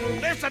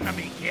isn't. Listen to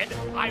me, kid.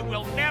 I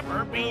will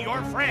never be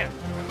your friend.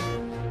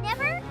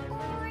 Never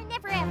or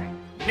never ever?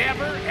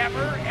 Never,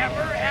 ever,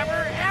 ever,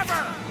 ever,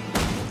 ever.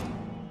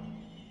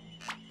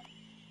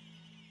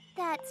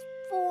 That's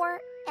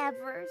 4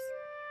 evers.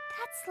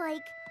 That's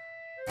like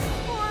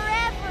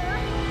forever.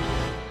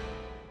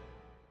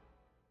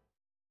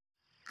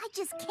 I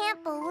just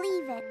can't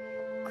believe it.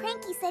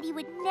 Cranky said he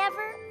would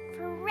never,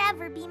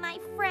 forever be my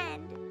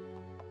friend.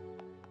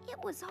 It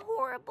was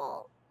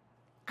horrible.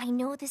 I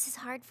know this is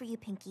hard for you,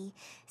 Pinkie,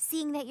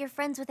 seeing that you're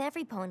friends with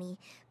every pony,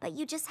 but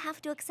you just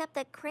have to accept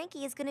that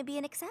Cranky is going to be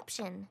an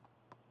exception.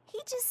 He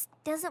just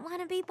doesn't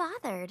want to be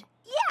bothered.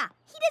 Yeah,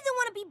 he doesn't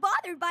want to be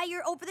bothered by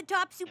your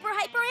over-the-top super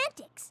hyper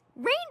antics.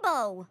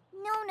 Rainbow!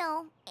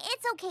 No,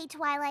 it's okay,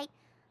 Twilight.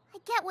 I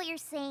get what you're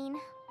saying,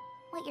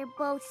 what you're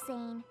both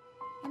saying,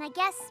 and I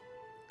guess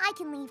I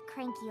can leave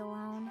Cranky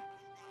alone.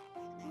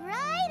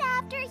 Right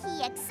after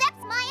he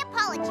accepts my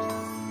apology.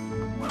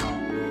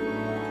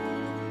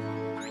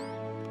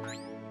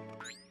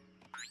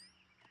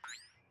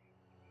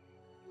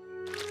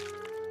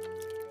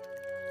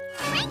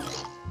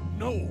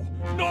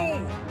 No!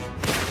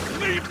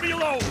 Leave me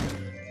alone!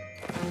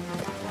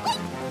 Wait!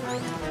 I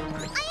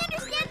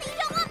understand that you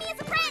don't want me as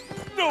a friend!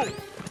 No,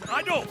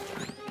 I don't!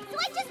 So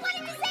I just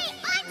wanted to say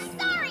I'm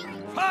sorry!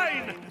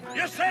 Fine!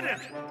 You said it!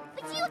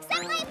 But you you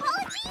accept my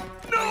apology?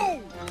 No!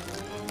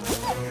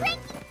 Oh,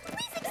 Cranky,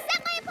 please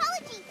accept my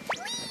apology!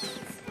 Please!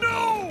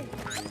 No!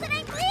 But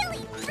I'm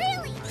really,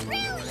 really,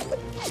 really...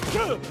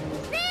 Really,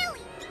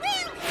 really...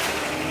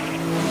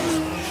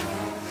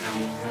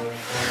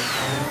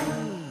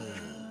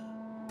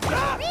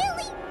 Ah!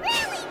 Really, really, really...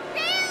 Really, really, really...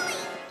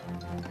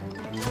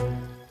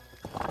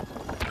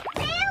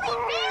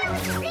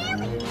 Really, really,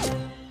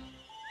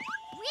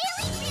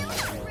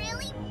 really...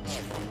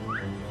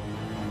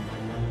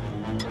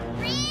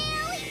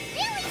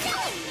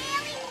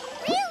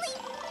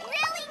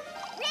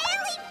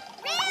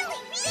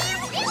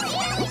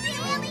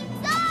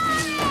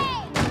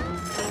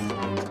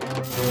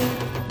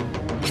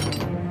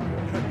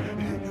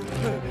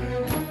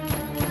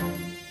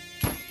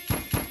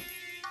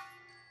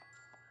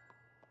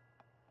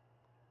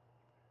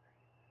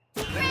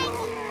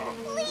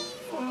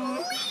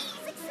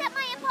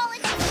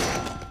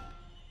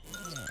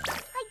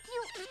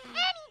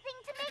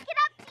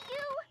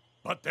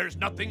 But there's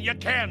nothing you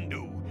can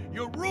do.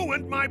 You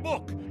ruined my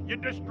book. You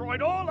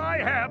destroyed all I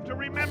have to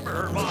remember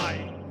her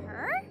by.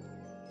 Her?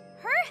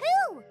 Her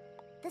who?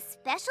 The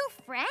special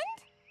friend?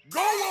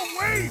 Go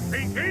away,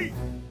 Pinkie!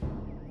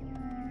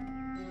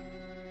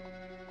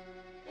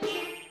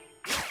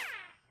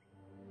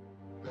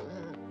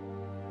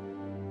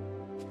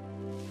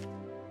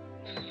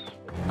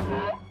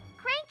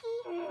 Cranky,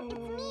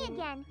 it's me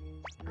again.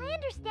 I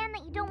understand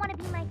that you don't want to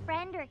be my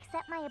friend or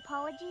accept my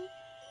apology.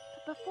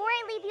 But before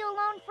I leave you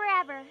alone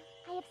forever,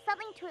 I have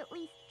something to at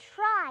least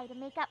try to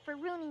make up for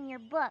ruining your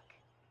book.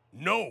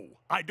 No,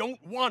 I don't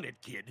want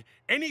it, kid.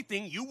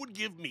 Anything you would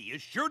give me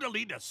is sure to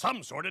lead to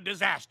some sort of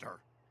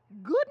disaster.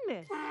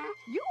 Goodness,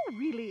 you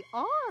really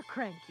are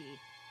cranky.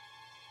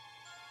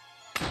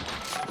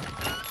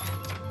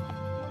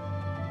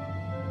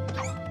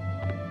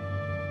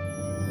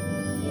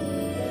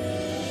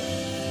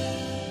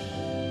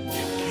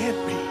 It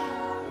can't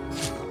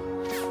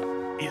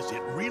be. Is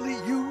it really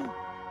you?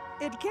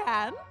 It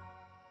can,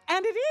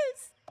 and it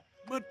is.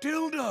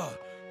 Matilda!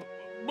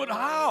 But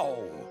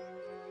how?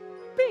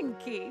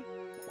 Pinkie.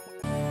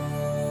 I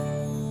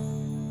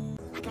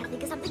gotta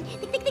think of something.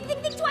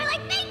 Think,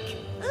 Twilight, think!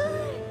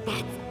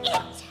 That's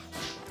it!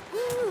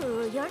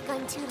 Ooh, you're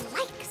going to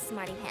like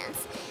Smarty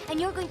Pants,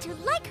 and you're going to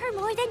like her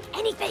more than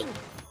anything!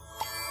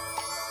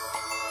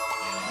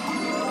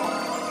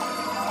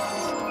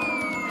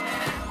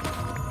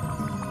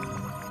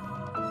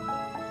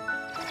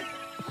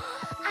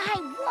 I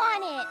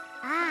want it!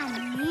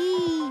 I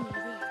need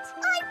it!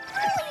 I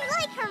really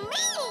like her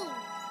mean!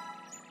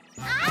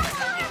 I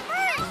want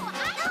her!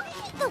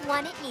 The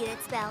one it needed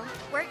spell.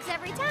 Works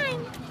every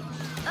time.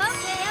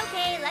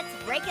 Okay, let's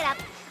break it up.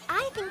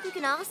 I think we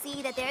can all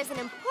see that there's an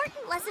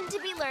important lesson to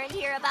be learned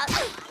here about...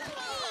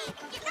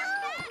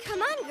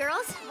 Come on,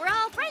 girls. We're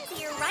all friends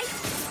here, right?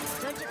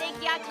 Don't you think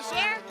you ought to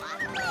share?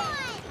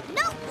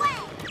 No way!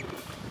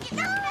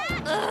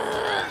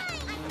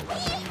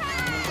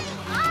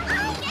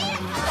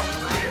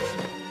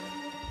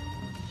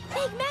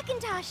 Big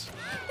Macintosh!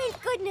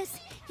 Thank goodness.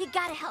 You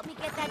gotta help me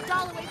get that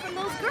doll away from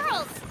those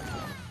girls.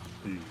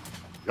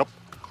 Yep.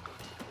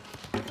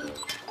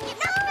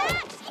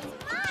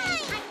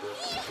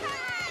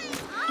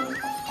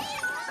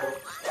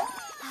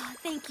 Oh,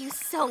 thank you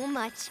so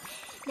much.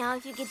 Now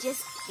if you could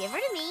just give her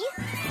to me.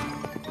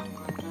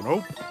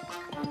 Nope.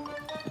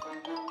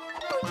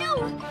 Oh no!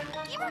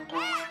 Give her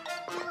back!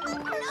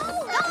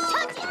 No! Don't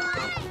touch it!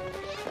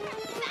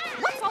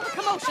 What's all the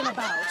commotion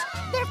about?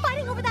 They're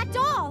fighting over that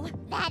doll!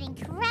 That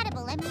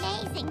incredible,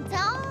 amazing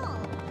doll!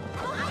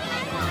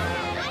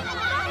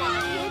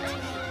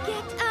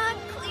 Get a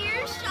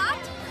clear shot.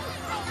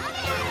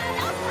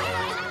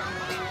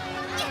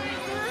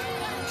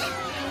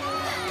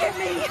 Give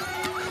me!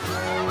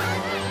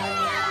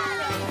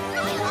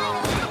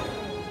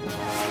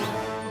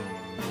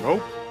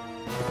 Nope.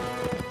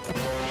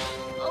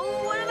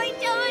 Oh, what have I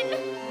done?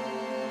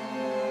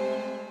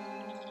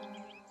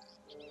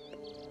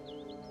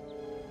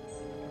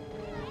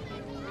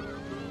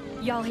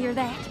 Y'all hear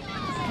that?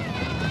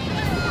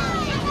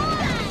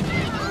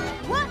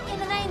 What in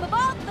the name of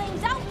all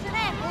things oats and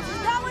apples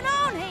is going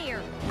on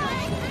here?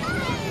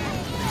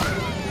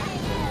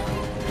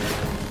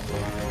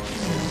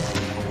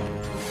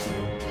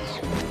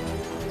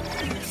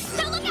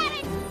 Don't look at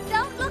it!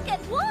 Don't look at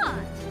what?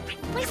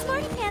 My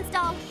Smarty Pants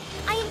doll.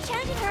 I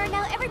enchanted her, and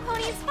now every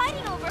pony is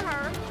fighting over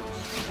her.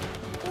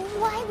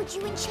 Why would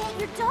you enchant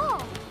your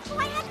doll? Well,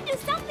 I had to do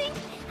something.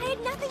 I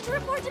had nothing to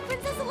report to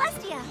Princess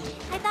Celestia.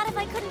 I thought if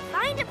I couldn't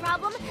find a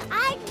problem,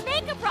 I'd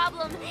make a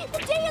problem. The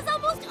day is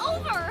almost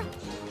over.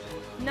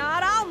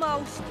 Not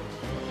almost.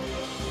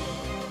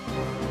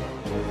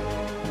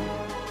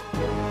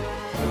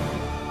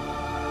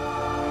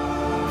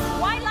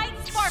 Twilight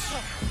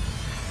Sparkle.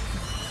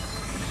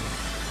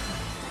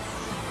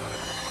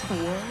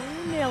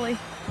 Willy-nilly.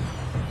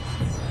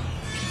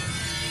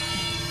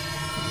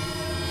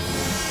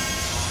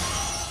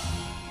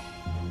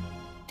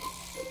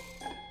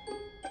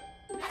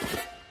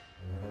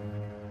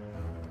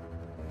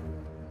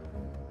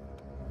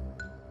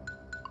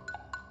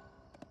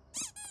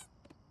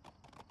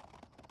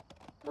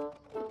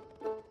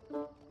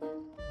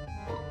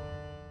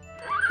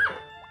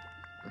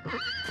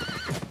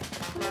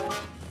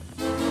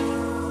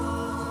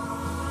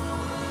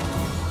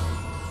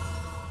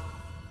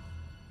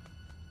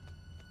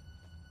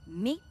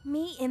 Meet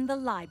me in the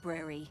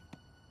library.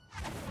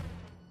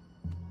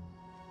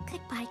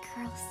 Goodbye,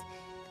 girls.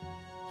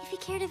 If you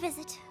care to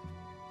visit,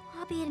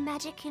 I'll be in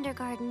Magic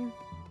Kindergarten,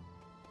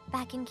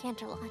 back in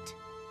Canterlot.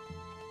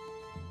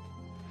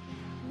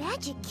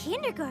 Magic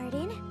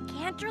Kindergarten?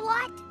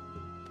 Canterlot?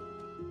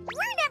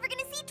 We're never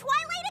gonna see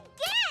Twilight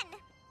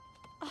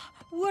again!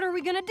 What are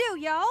we gonna do,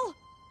 y'all?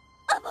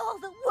 Of all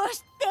the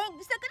worst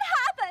things that could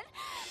happen,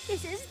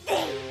 this is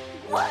the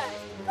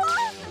worst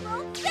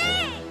possible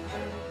thing!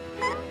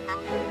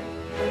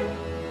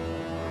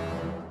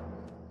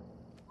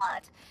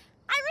 What?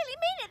 I really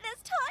mean it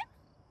this time.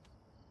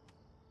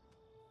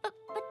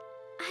 But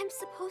I'm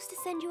supposed to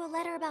send you a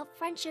letter about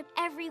friendship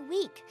every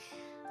week.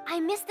 I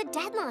missed the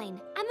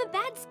deadline. I'm a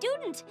bad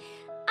student.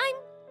 I'm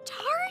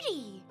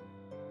tardy.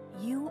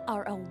 You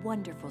are a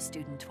wonderful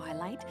student,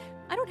 Twilight.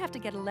 I don't have to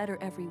get a letter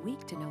every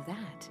week to know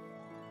that.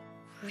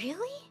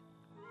 Really?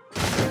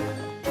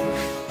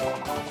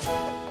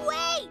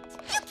 Wait!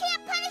 You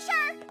can't punish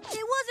her!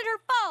 It wasn't her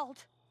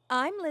fault.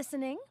 I'm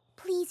listening.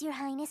 Please, Your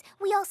Highness,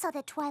 we all saw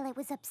that Twilight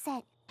was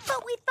upset.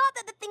 But we thought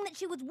that the thing that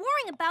she was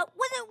worrying about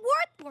wasn't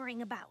worth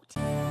worrying about.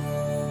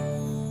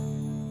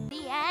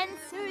 The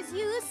answers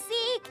you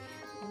seek,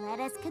 let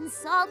us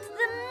consult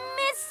the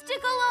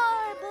mystical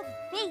orb of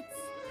fate's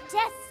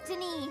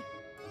destiny.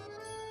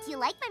 Do you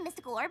like my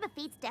mystical orb of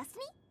fate's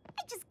destiny?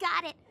 I just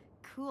got it.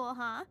 Cool,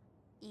 huh?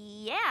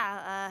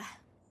 Yeah,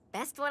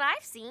 best one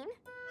I've seen.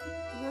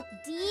 Look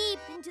deep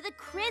into the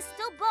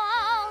crystal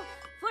ball,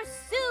 for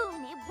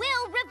soon it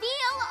will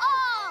reveal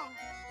all.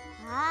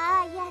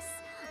 Ah, yes,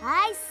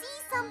 I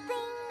see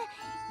something.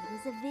 It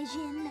is a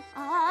vision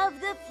of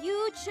the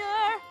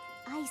future.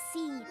 I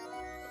see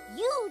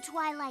you,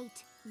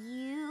 Twilight.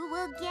 You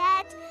will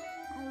get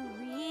a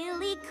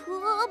really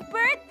cool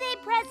birthday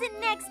present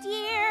next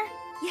year.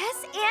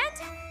 Yes, and?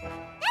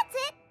 That's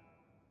it.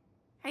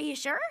 Are you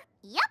sure?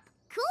 Yep,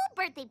 cool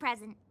birthday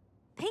present.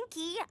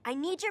 Pinkie, I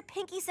need your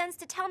Pinkie sense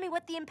to tell me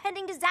what the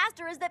impending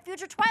disaster is that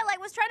future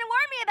Twilight was trying to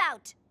warn me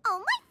about. Oh,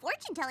 my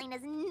fortune telling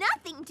has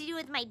nothing to do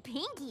with my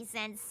Pinkie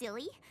sense,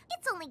 silly.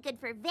 It's only good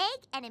for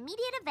vague and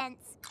immediate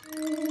events.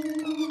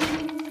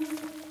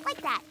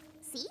 Like that,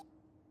 see?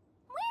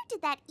 Where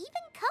did that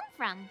even come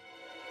from?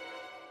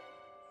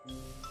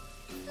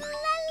 La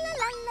la la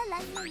la la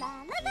la la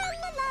la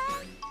la la.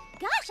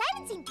 Gosh, I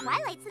haven't seen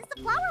Twilight since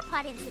the flower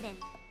pot incident.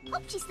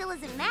 Hope she still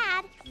isn't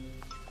mad.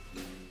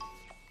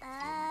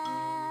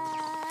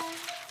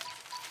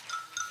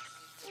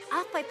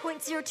 Off by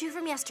 .02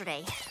 from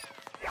yesterday.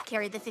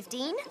 Carry the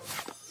 15.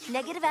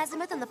 Negative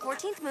azimuth on the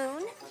 14th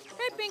moon.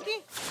 Hey,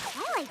 Pinkie.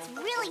 Twilight's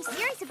really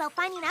serious about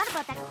finding out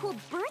about that cool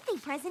birthday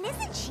present,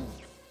 isn't she?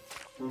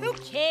 Who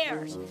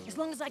cares? As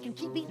long as I can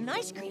keep eating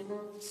ice cream.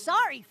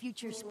 Sorry,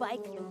 future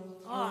Spike.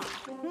 Oh,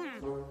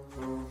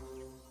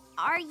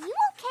 Are you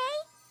okay?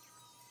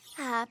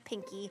 Ah,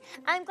 Pinkie,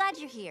 I'm glad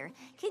you're here.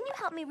 Can you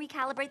help me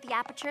recalibrate the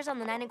apertures on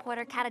the 9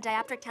 1/4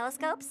 catadioptric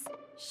telescopes?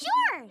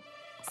 Sure!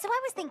 So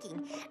I was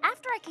thinking,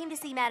 after I came to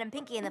see Madam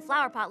Pinkie and the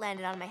flower pot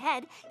landed on my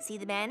head, see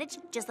the bandage,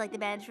 just like the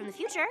bandage from the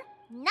future?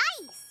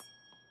 Nice!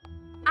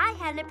 I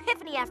had an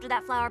epiphany after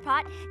that flower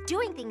pot.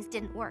 Doing things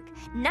didn't work.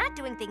 Not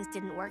doing things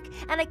didn't work.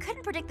 And I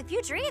couldn't predict the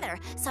future either,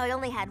 so I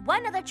only had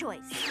one other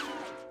choice.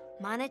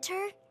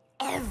 Monitor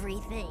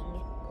everything.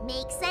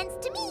 Makes sense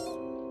to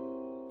me.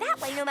 That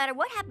way, no matter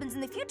what happens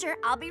in the future,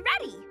 I'll be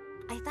ready.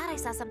 I thought I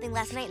saw something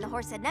last night in the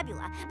Horsehead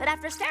Nebula, but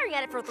after staring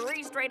at it for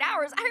 3 straight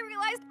hours, I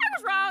realized I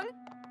was wrong.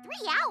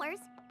 3 hours?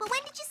 But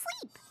when did you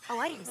sleep? Oh,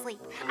 I didn't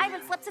sleep. I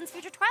haven't slept since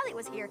future Twilight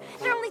was here.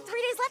 There are only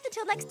 3 days left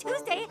until next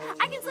Tuesday.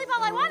 I can sleep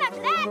all I want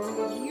after that.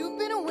 you've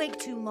been awake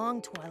too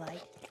long,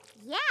 Twilight.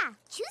 Yeah,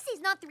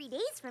 Tuesday's not 3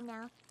 days from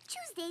now.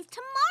 Tuesday's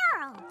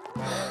tomorrow.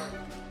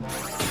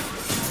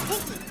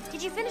 Pinkie,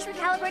 did you finish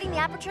recalibrating the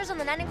apertures on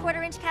the 9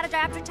 1/4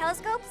 catadioptric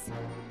telescopes?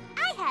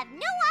 I have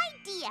no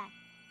idea.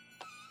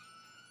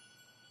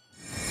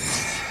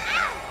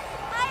 Ow!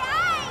 My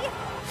eye!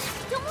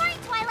 Don't worry,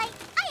 Twilight.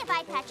 I have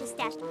eye patches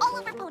stashed all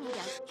over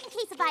Ponyville in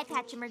case of eye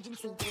patch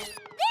emergency.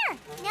 There!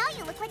 Now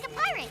you look like a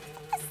pirate.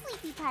 A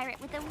sleepy pirate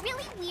with a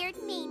really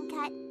weird mane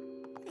cut.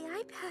 The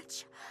eye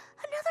patch.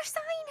 Another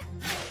sign.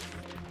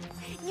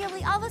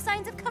 Nearly all the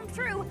signs have come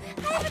true.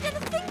 I haven't done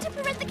a thing to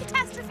prevent the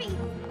catastrophe.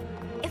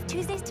 If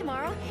Tuesday's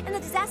tomorrow and the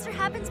disaster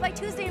happens by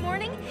Tuesday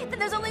morning, then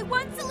there's only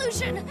one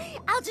solution.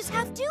 I'll just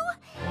have to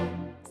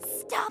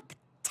stop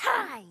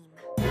time.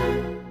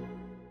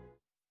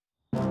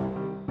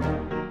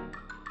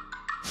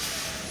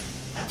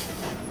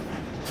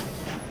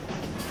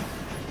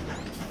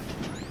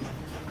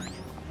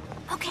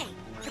 Okay,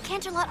 the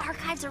Canterlot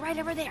archives are right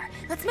over there.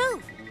 Let's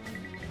move.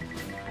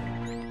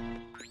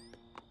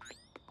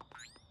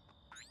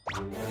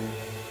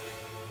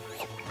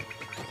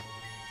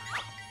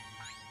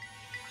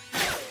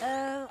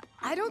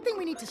 I don't think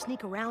we need to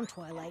sneak around,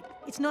 Twilight.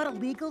 It's not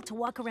illegal to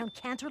walk around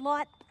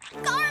Canterlot.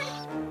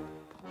 Guard!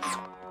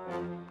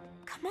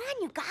 Come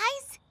on, you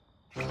guys.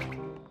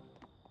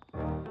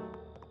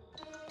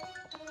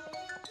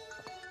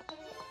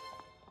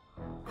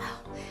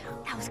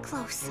 was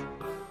close.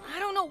 I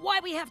don't know why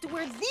we have to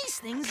wear these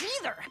things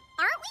either.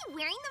 Aren't we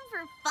wearing them for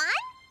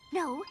fun?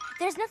 No,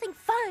 there's nothing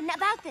fun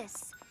about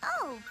this.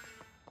 Oh,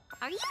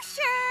 are you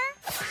sure?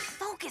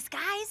 Focus,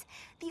 guys.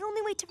 The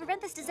only way to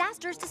prevent this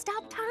disaster is to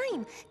stop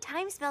time.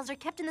 Time spells are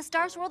kept in the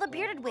Star Swirl, the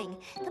Bearded Wing,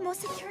 the most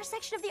secure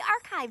section of the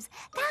archives.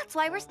 That's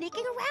why we're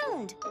sneaking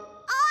around.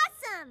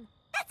 Awesome!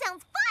 That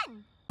sounds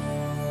fun!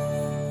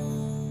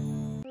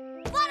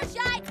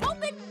 Fluttershy,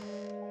 open!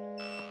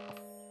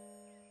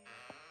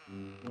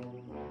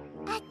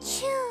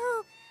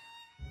 Achoo!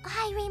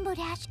 Hi, Rainbow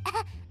Dash.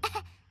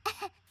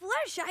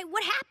 Fluttershy,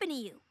 what happened to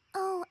you?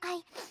 Oh,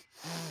 I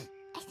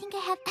think I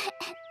have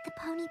the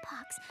pony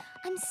pox.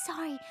 I'm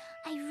sorry.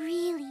 I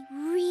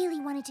really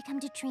wanted to come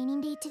to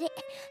training day today.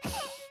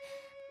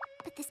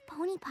 But this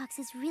pony pox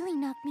has really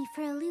knocked me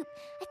for a loop.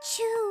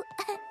 Achoo!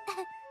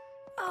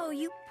 Oh,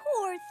 you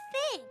poor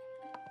thing.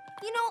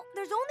 You know,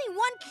 there's only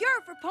one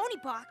cure for pony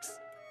pox.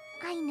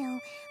 I know.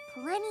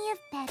 Plenty of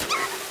better.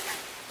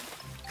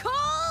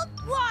 Cold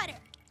water!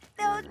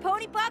 Those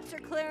pony pox are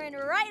clearing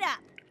right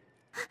up.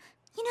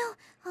 You know,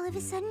 all of a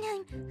sudden,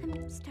 I'm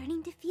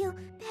starting to feel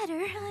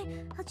better.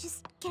 I'll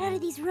just get out of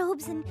these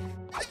robes and...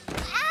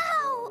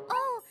 Ow!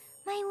 Oh,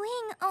 my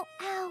wing. Oh,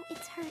 ow,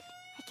 it's hurt.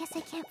 I guess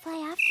I can't fly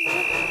after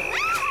it.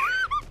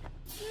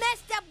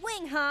 Messed up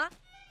wing, huh?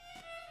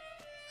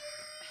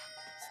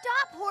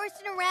 Stop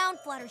horsing around,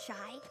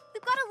 Fluttershy.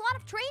 We've got a lot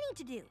of training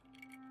to do.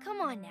 Come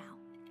on now.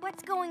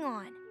 What's going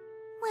on?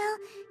 Well,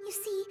 you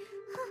see,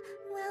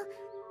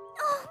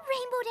 oh,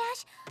 Rainbow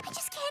Dash, I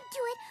just can't do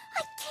it.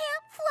 I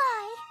can't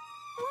fly.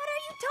 What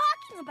are you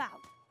talking about?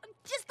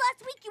 Just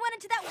last week you went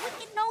into that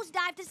wicked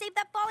nosedive to save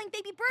that falling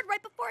baby bird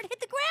right before it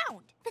hit the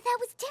ground. But that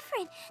was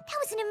different. That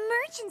was an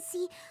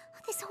emergency.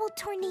 This whole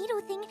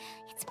tornado thing,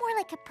 it's more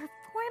like a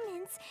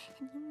performance.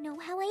 And you know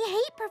how I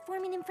hate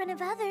performing in front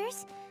of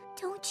others.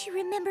 Don't you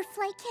remember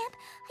flight camp?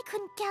 I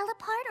couldn't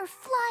gallop hard or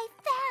fly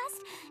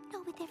fast.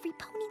 Not with every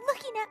pony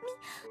looking at me.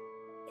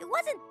 It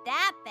wasn't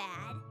that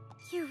bad.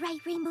 You're right,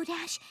 Rainbow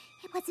Dash.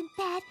 It wasn't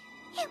bad.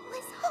 It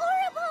was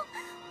horrible.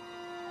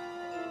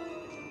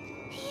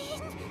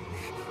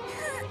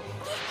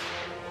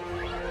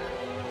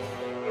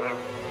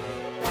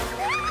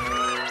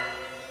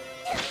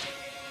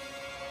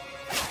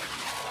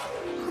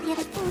 All the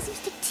other fools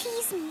used to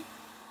tease me.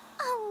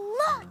 A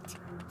lot.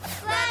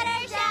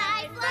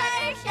 Fluttershy,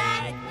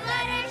 Fluttershy,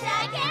 Fluttershy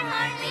can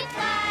hardly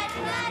fly.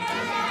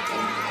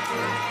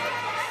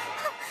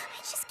 I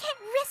just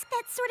can't risk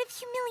that sort of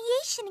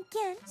humiliation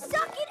again.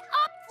 Suck it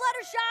up,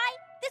 Fluttershy.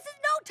 This is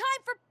no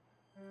time for...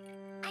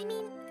 I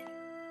mean,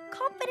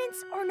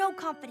 confidence or no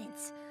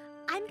confidence,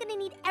 I'm gonna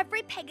need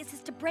every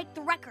Pegasus to break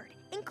the record,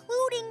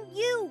 including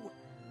you.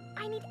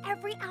 I need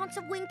every ounce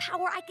of wing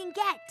power I can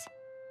get.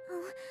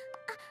 Oh,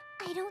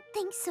 I don't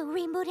think so,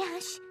 Rainbow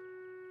Dash.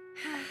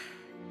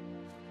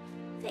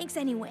 Thanks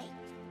anyway.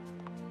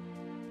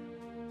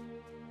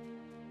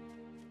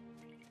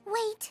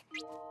 Wait.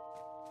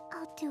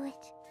 I'll do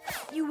it.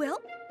 You will?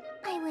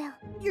 I will.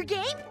 You're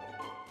game?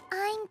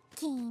 I'm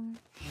game.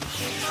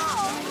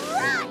 All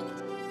right!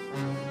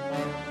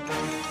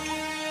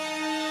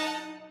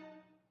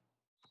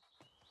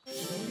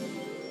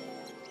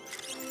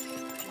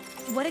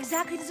 What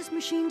exactly does this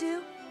machine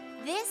do?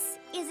 This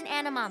is an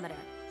anemometer.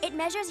 It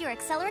measures your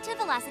accelerative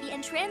velocity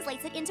and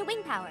translates it into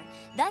wing power,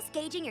 thus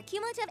gauging your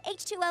cumulative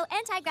H2O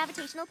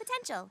anti-gravitational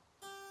potential.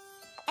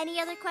 Any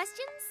other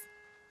questions?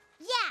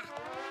 Yeah.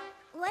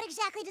 What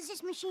exactly does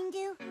this machine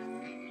do?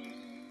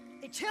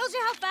 It tells you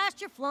how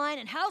fast you're flying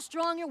and how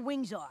strong your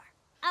wings are.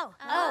 Oh,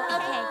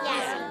 okay,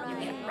 yes.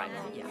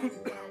 Yeah.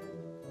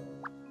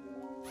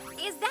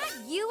 Is that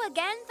you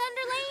again,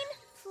 Thunderlane?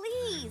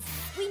 Please,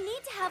 we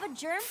need to have a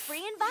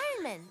germ-free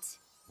environment.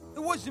 It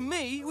wasn't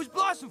me, it was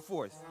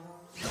Blossomforth.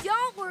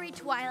 Don't worry,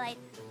 Twilight.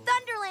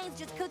 Thunderlane's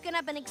just cooking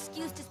up an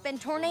excuse to spend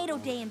Tornado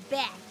Day in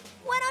bed.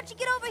 Why don't you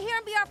get over here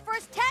and be our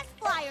first test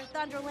flyer,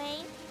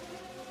 Thunderlane?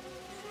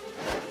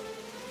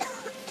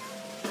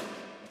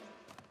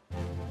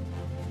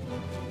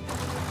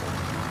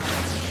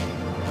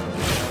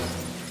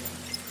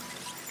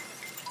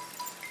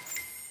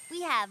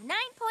 We have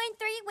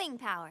 9.3 wing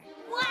power.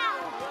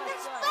 Wow,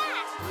 that's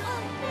fast!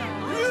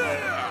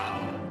 Yeah!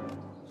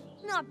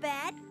 Not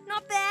bad,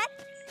 not bad.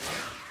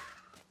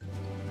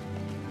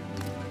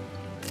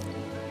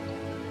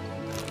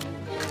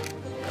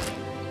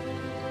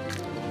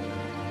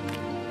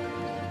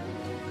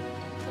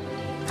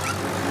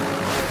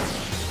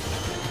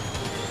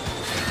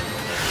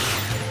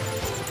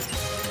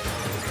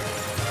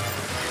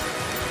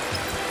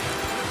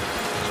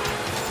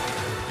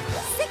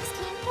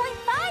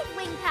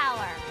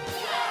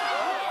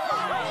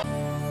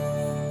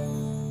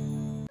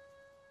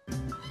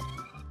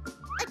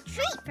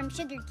 From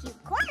Sugar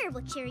Cube Corner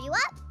will cheer you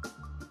up.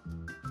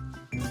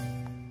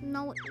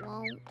 No, it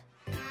won't.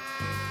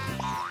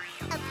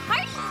 A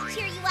party will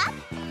cheer you up.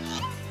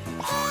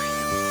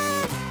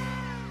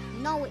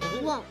 No, it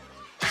won't.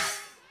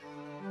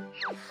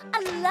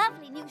 A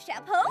lovely new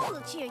chapeau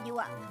will cheer you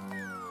up.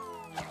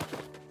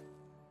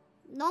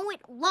 No,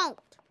 it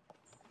won't.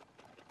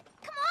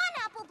 Come on,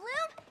 Apple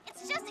Bloom.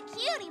 It's just a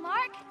cutie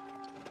mark.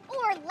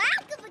 Or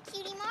lack of a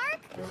cutie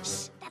mark.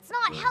 Shh, that's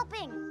not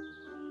helping.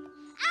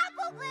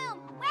 Apple Bloom,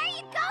 where are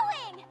you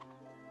going?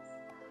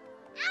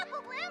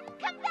 Apple Bloom,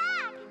 come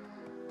back.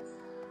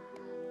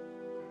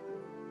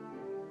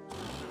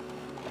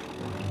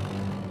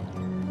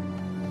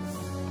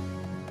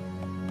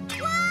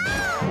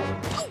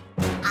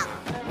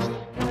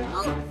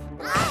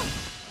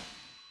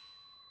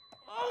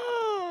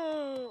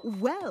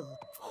 Well,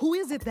 who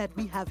is it that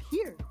we have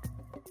here?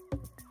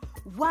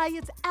 Why,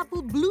 it's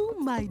Apple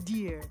Bloom, my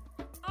dear.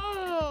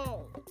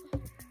 Oh.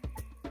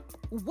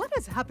 What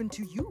has happened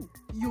to you,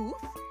 youth?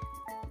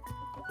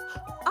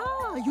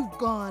 Ah, you've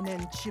gone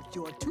and chipped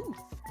your tooth.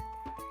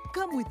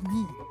 Come with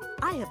me.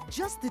 I have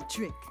just the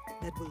trick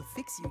that will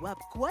fix you up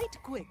quite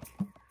quick.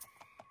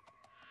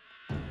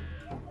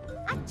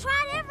 I've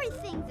tried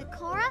everything,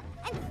 Zecora,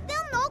 and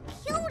still no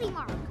cutie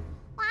mark.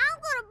 Well, I'm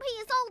gonna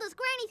be as old as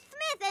Granny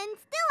Smith and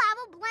still have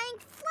a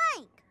blank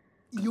flank.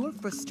 Your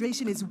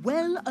frustration is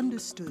well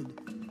understood,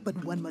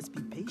 but one must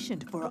be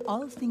patient for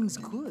all things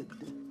good.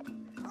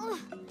 Ugh,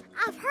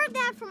 I've heard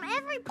that from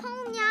every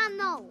pony I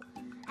know,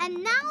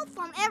 and now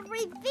from every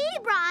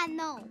zebra I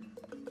know.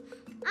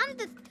 I'm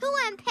just too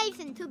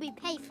impatient to be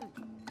patient.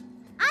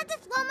 I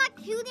just want my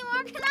cutie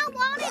mark and I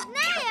want it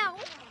now!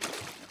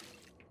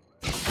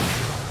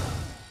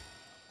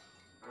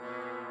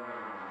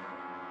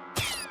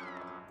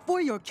 For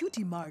your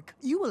cutie mark,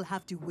 you will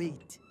have to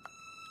wait.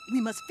 We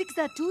must fix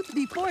that tooth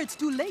before it's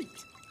too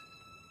late.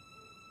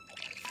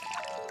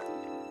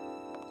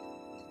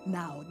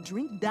 Now,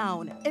 drink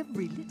down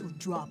every little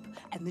drop,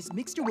 and this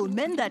mixture will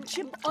mend that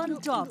chip on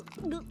top.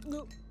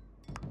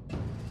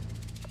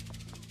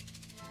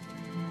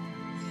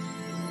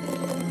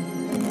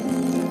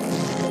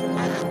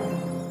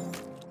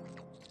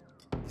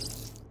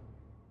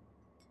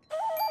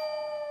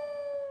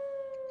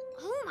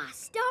 Oh, my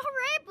star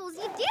apples,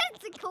 you did it,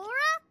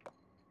 Zecora!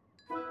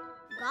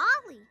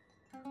 Golly,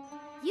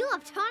 you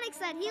have tonics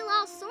that heal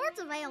all sorts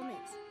of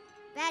ailments.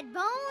 Bad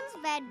bones,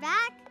 bad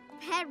back,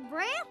 bad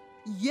breath.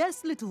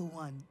 Yes, little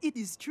one, it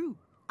is true.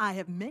 I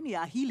have many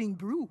a healing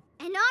brew.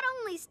 And not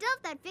only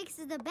stuff that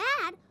fixes the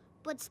bad,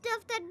 but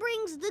stuff that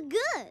brings the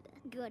good.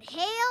 Good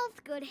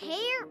health, good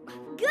hair,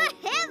 good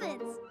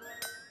heavens!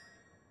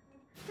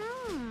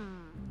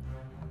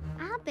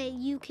 I bet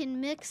you can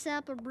mix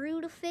up a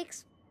brew to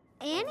fix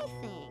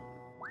anything.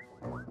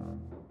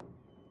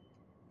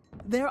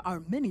 There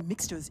are many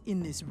mixtures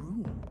in this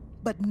room,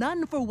 but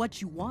none for what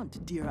you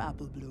want, dear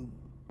Apple Bloom.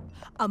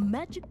 A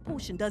magic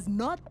potion does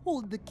not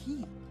hold the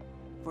key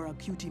for a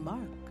cutie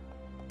mark.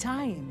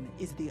 Time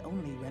is the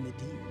only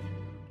remedy.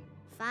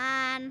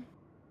 Fine.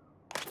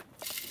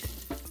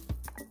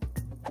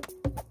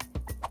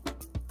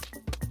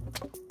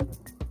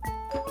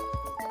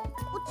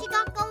 What you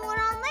got going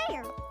on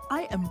there?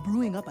 I am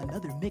brewing up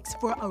another mix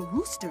for a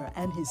rooster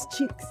and his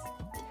chicks.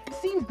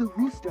 Seems the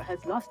rooster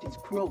has lost his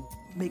crow,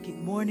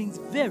 making mornings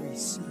very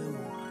slow.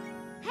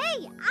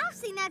 Hey, I've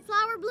seen that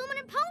flower blooming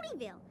in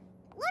Ponyville.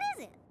 What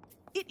is it?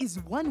 It is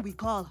one we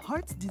call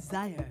Heart's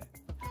Desire.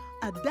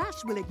 A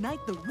dash will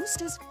ignite the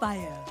rooster's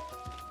fire.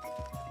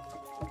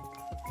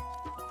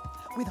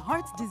 With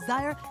Heart's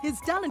Desire, his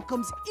talent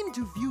comes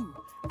into view,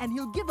 and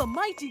he'll give a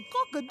mighty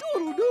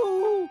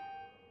cock-a-doodle-doo.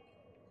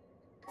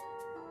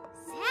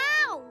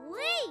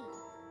 Sowee!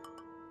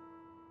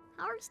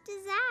 Heart's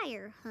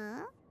Desire,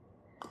 huh?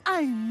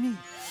 I'm me.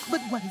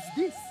 But what is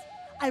this?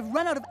 I've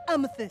run out of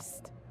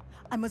amethyst.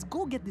 I must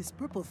go get this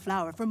purple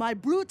flower for my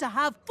brew to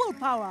have full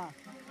power.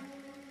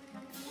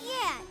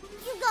 Yeah,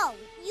 you go,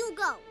 you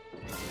go.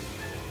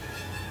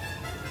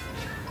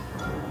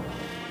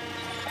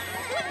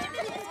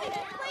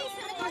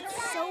 I'm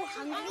so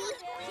hungry.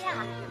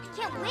 Yeah, I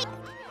can't wait.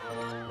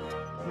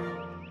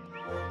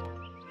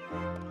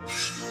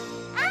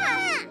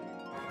 Ah!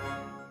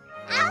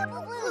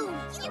 Apple Bloom,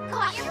 you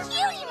got your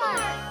cutie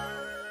mark!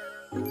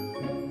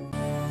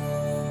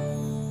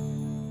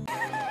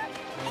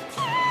 I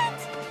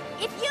can't!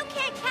 If you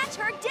can't catch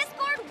her,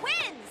 Discord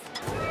wins!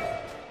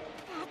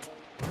 That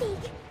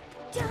big,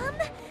 dumb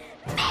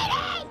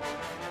meaty!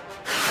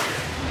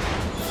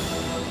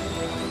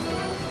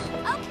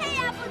 Okay,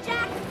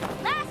 Applejack,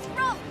 last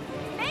rope.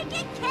 Make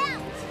it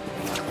count!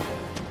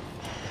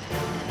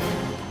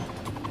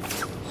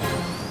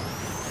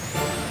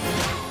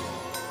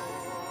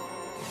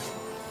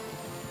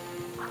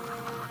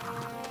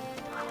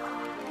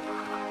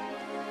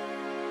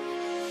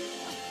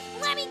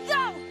 Let me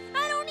go!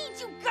 I don't need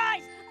you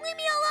guys! Leave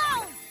me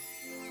alone!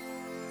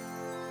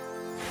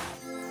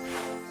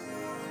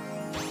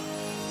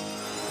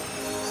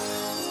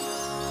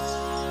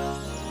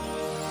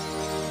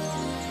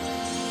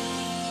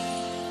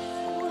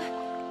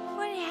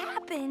 What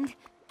happened?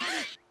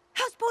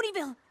 How's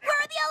Ponyville? Where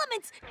are the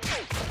elements?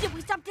 Did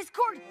we stop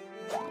Discord?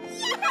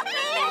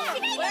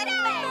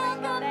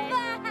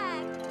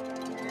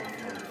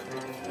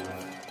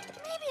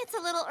 Maybe it's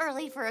a little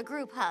early for a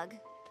group hug.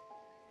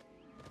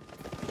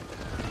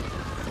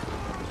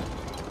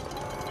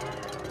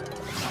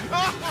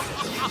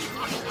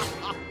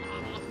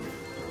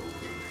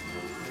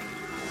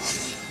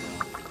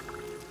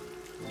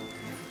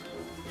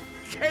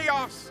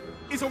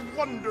 is a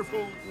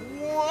wonderful,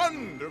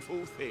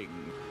 wonderful thing.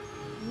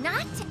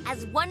 Not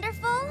as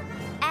wonderful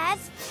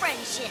as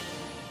friendship.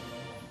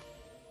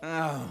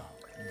 Oh,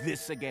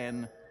 this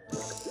again.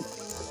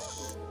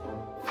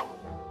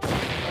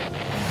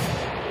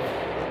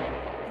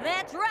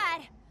 That's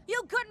right.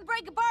 You couldn't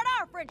break apart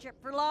our friendship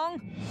for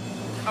long.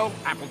 Oh,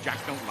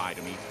 Applejack, don't lie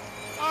to me.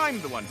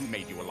 I'm the one who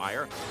made you a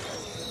liar.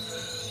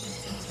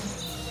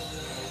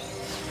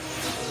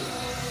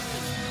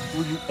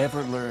 Will you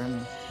ever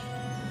learn?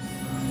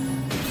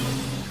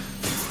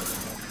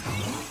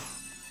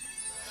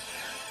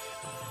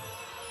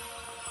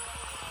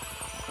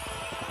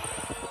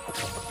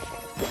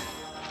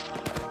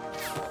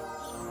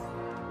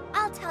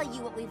 I'll tell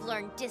you what we've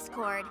learned,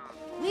 Discord.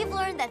 We've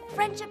learned that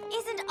friendship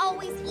isn't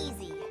always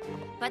easy,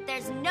 but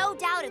there's no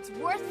doubt it's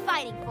worth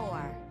fighting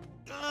for.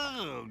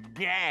 Oh,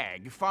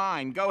 gag.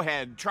 Fine, go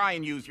ahead. Try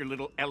and use your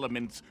little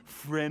elements,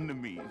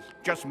 frenemies.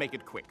 Just make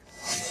it quick.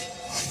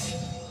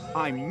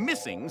 I'm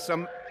missing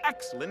some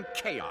excellent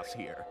chaos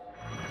here.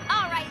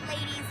 All right,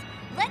 ladies,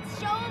 let's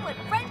show them what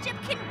friendship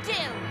can do.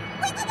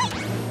 Wait, wait,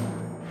 wait!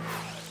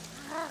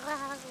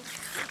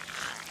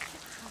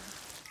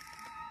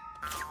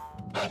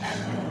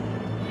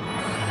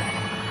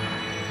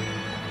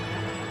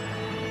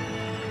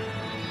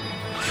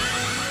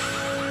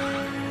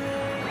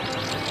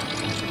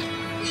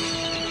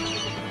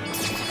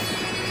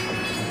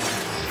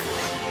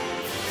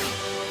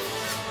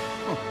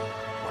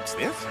 What's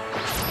this?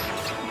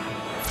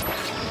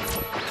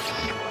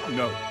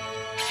 No.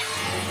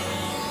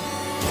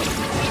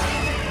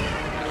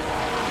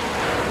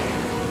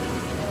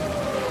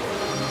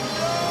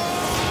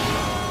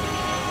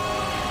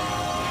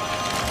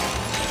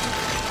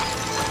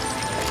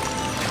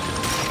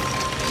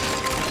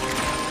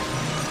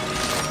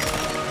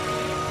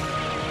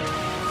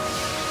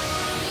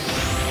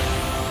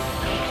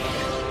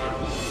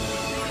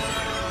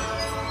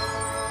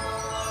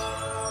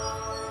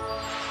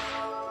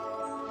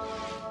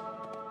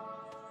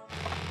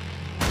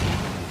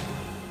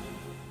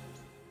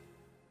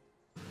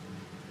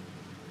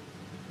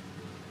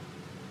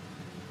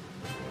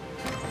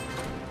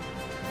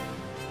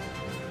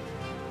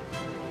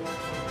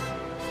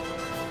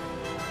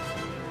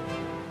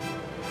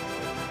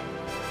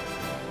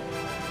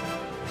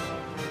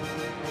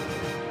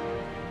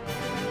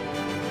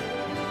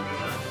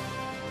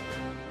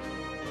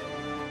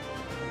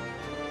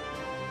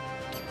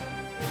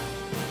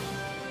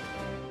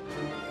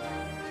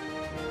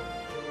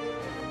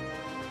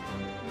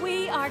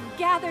 We are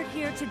gathered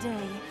here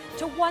today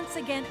to once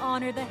again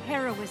honor the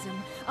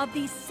heroism of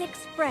these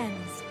 6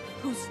 friends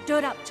who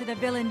stood up to the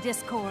villain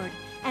Discord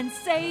and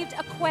saved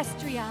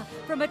Equestria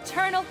from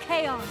eternal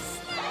chaos.